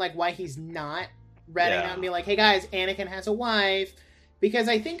Padme, like why he's not ratting out and be like, hey guys, Anakin has a wife, because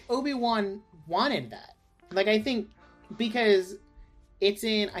I think Obi-Wan wanted that. Like I think because it's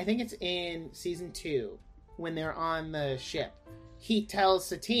in season 2 when they're on the ship. He tells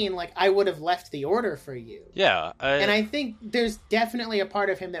Satine, like, I would have left the order for you. Yeah. And I think there's definitely a part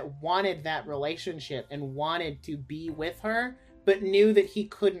of him that wanted that relationship and wanted to be with her, but knew that he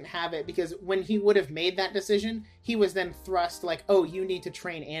couldn't have it because when he would have made that decision, he was then thrust like, oh, you need to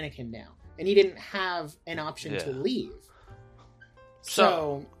train Anakin now. And he didn't have an option to leave.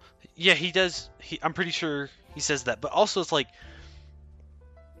 So yeah, he does. I'm pretty sure he says that. But also it's like,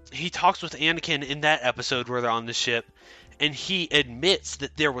 he talks with Anakin in that episode where they're on the ship, and he admits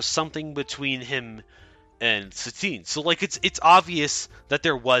that there was something between him and Satine. So, like, it's obvious that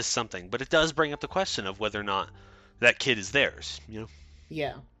there was something, but it does bring up the question of whether or not that kid is theirs, you know?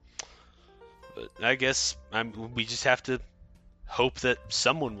 Yeah. But I guess we just have to hope that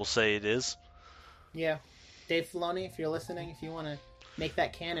someone will say it is. Yeah. Dave Filoni, if you're listening, if you want to make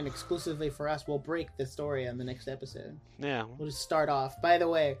that canon exclusively for us, we'll break the story on the next episode. Yeah. We'll just start off. By the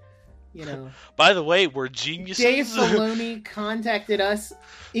way, you know... By the way, we're geniuses. Dave Filoni contacted us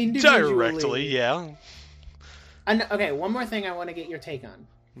individually. Directly, yeah. Okay, one more thing I want to get your take on.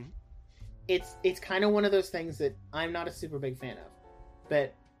 Mm-hmm. It's kind of one of those things that I'm not a super big fan of.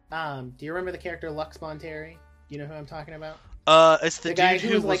 But, do you remember the character Lux Bonteri? Do you know who I'm talking about? It's the guy dude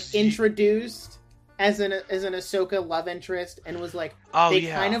who was like introduced as an Ahsoka love interest and was like... They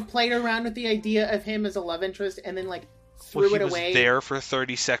kind of played around with the idea of him as a love interest and then like... threw it away. He was there for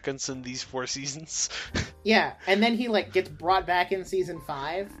 30 seconds in these 4 seasons. Yeah, and then he like gets brought back in season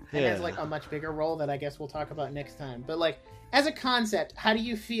 5 and has like a much bigger role that I guess we'll talk about next time. But like, as a concept, how do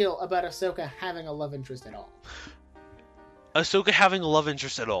you feel about Ahsoka having a love interest at all? Ahsoka having a love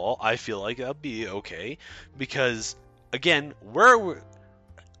interest at all, I feel like that'd be okay, because again,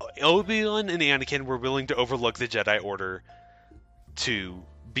 Obi-Wan and Anakin were willing to overlook the Jedi Order to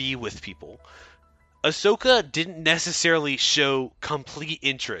be with people. Ahsoka didn't necessarily show complete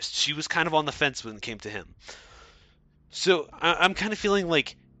interest. She was kind of on the fence when it came to him. So I'm kind of feeling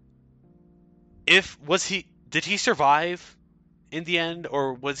like, did he survive in the end,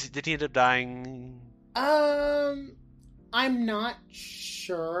 or did he end up dying? I'm not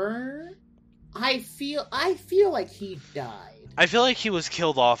sure. I feel like he died. I feel like he was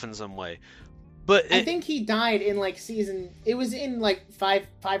killed off in some way. But I think he died in like it was in like 5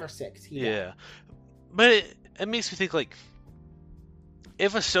 or 6. He died. But it makes me think, like,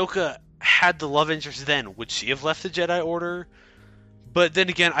 if Ahsoka had the love interest then, would she have left the Jedi Order? But then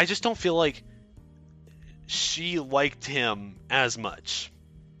again, I just don't feel like she liked him as much.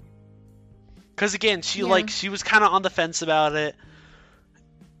 Because again, she was kind of on the fence about it,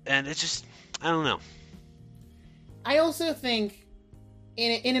 and it just, I don't know. I also think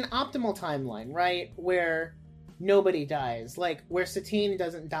in an optimal timeline, right, where nobody dies, like where Satine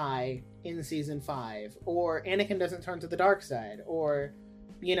doesn't die in season 5, or Anakin doesn't turn to the dark side, or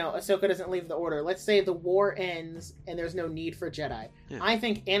Ahsoka doesn't leave the Order. Let's say the war ends and there's no need for Jedi. Yeah. I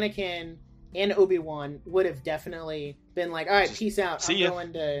think Anakin and Obi-Wan would have definitely been like, all right, peace out. I'm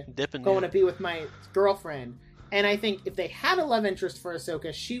going to be with my girlfriend. And I think if they had a love interest for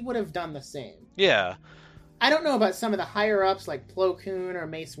Ahsoka, she would have done the same. Yeah. I don't know about some of the higher ups like Plo Koon or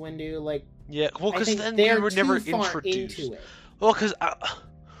Mace Windu. Because then they were never introduced. Into it. Well, because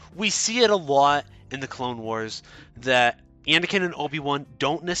we see it a lot in the Clone Wars that Anakin and Obi-Wan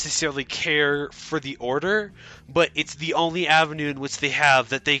don't necessarily care for the Order, but it's the only avenue in which they have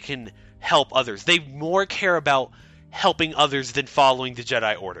that they can help others. They more care about helping others than following the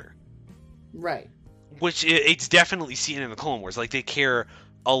Jedi Order. Right. Which it's definitely seen in the Clone Wars. They care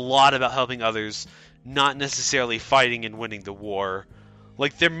a lot about helping others, not necessarily fighting and winning the war.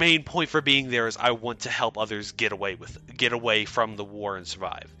 Their main point for being there is I want to help others get away from the war and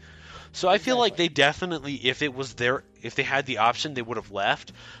survive. So I feel like they definitely, if they had the option, they would have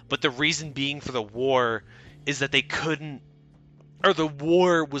left. But the reason being for the war is that they couldn't, or the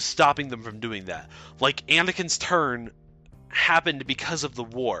war was stopping them from doing that. Anakin's turn happened because of the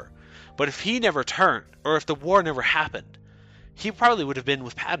war. But if he never turned, or if the war never happened, he probably would have been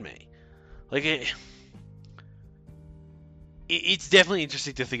with Padme. It's definitely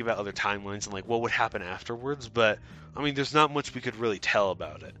interesting to think about other timelines and what would happen afterwards. But I mean, there's not much we could really tell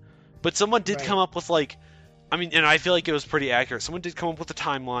about it. But someone did come up with and I feel like it was pretty accurate. Someone did come up with a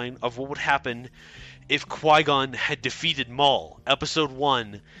timeline of what would happen if Qui-Gon had defeated Maul. Episode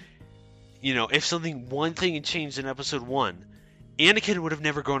 1, if one thing had changed in Episode 1, Anakin would have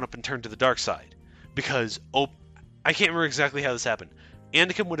never grown up and turned to the dark side. Because, I can't remember exactly how this happened.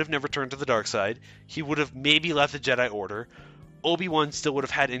 Anakin would have never turned to the dark side. He would have maybe left the Jedi Order. Obi-Wan still would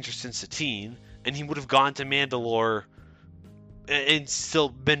have had interest in Satine. And he would have gone to Mandalore and still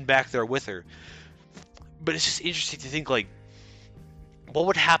been back there with her. But it's just interesting to think, what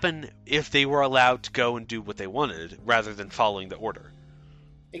would happen if they were allowed to go and do what they wanted rather than following the Order?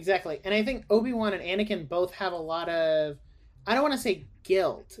 Exactly. And I think Obi-Wan and Anakin both have a lot of, I don't want to say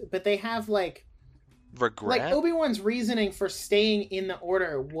guilt, but they have regret? Obi-Wan's reasoning for staying in the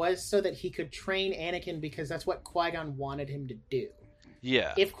Order was so that he could train Anakin because that's what Qui-Gon wanted him to do.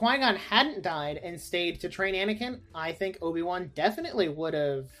 Yeah. If Qui-Gon hadn't died and stayed to train Anakin, I think Obi-Wan definitely would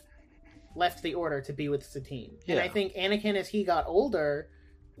have left the Order to be with Satine. Yeah. And I think Anakin, as he got older,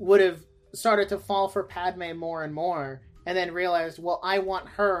 would have started to fall for Padme more and more, and then realized, well, I want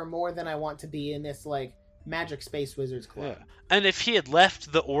her more than I want to be in this, magic space wizards club. Yeah. And if he had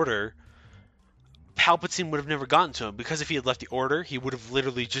left the Order, Palpatine would have never gotten to him, because if he had left the Order, he would have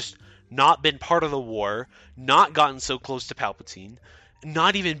literally just not been part of the war, not gotten so close to Palpatine,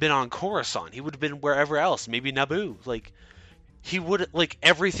 not even been on Coruscant. He would have been wherever else, maybe Naboo. He would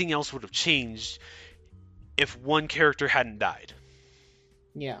everything else would have changed if one character hadn't died.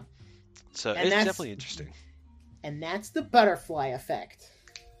 Yeah. So it's definitely interesting. And that's the butterfly effect.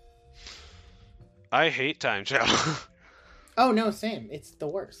 I hate time travel. Oh no, same. It's the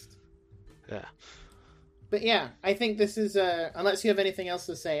worst. Yeah. But yeah, I think this is, unless you have anything else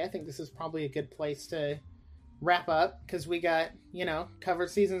to say, I think this is probably a good place to wrap up, because we got,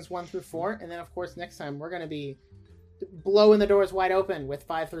 covered seasons 1 through 4, and then of course next time we're going to be blowing the doors wide open with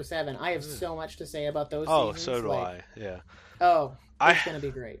 5 through 7. I have so much to say about those seasons. Oh, so do I. Yeah. Oh, it's going to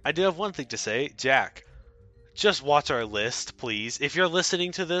be great. I do have one thing to say. Jack, just watch our list, please. If you're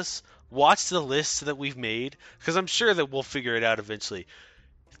listening to this, watch the list that we've made, because I'm sure that we'll figure it out eventually.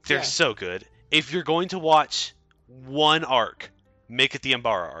 They're so good. If you're going to watch one arc, make it the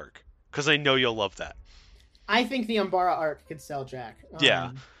Umbara arc, because I know you'll love that. I think the Umbara arc could sell Jack.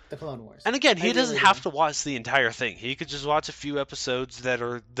 The Clone Wars. And again, he doesn't have to watch the entire thing. He could just watch a few episodes that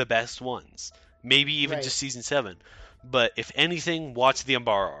are the best ones. Maybe even just season 7. But if anything, watch the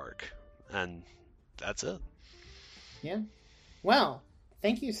Umbara arc. And that's it. Yeah. Well,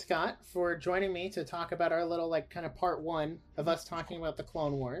 thank you, Scott, for joining me to talk about our little, kind of part 1 of us talking about the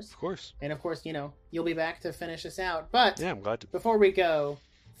Clone Wars. Of course. And of course, you'll be back to finish us out. But yeah, I'm glad to. Before we go,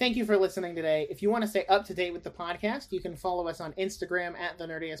 thank you for listening today. If you want to stay up to date with the podcast, you can follow us on Instagram at The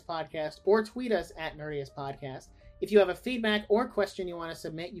Nerdiest Podcast or tweet us at Nerdiest Podcast. If you have a feedback or question you want to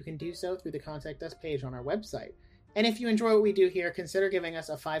submit, you can do so through the Contact Us page on our website. And if you enjoy what we do here, consider giving us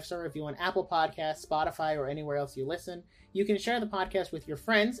a 5-star review on Apple Podcasts, Spotify, or anywhere else you listen. You can share the podcast with your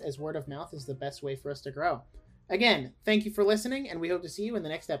friends, as word of mouth is the best way for us to grow. Again, thank you for listening, and we hope to see you in the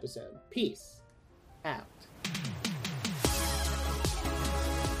next episode. Peace out.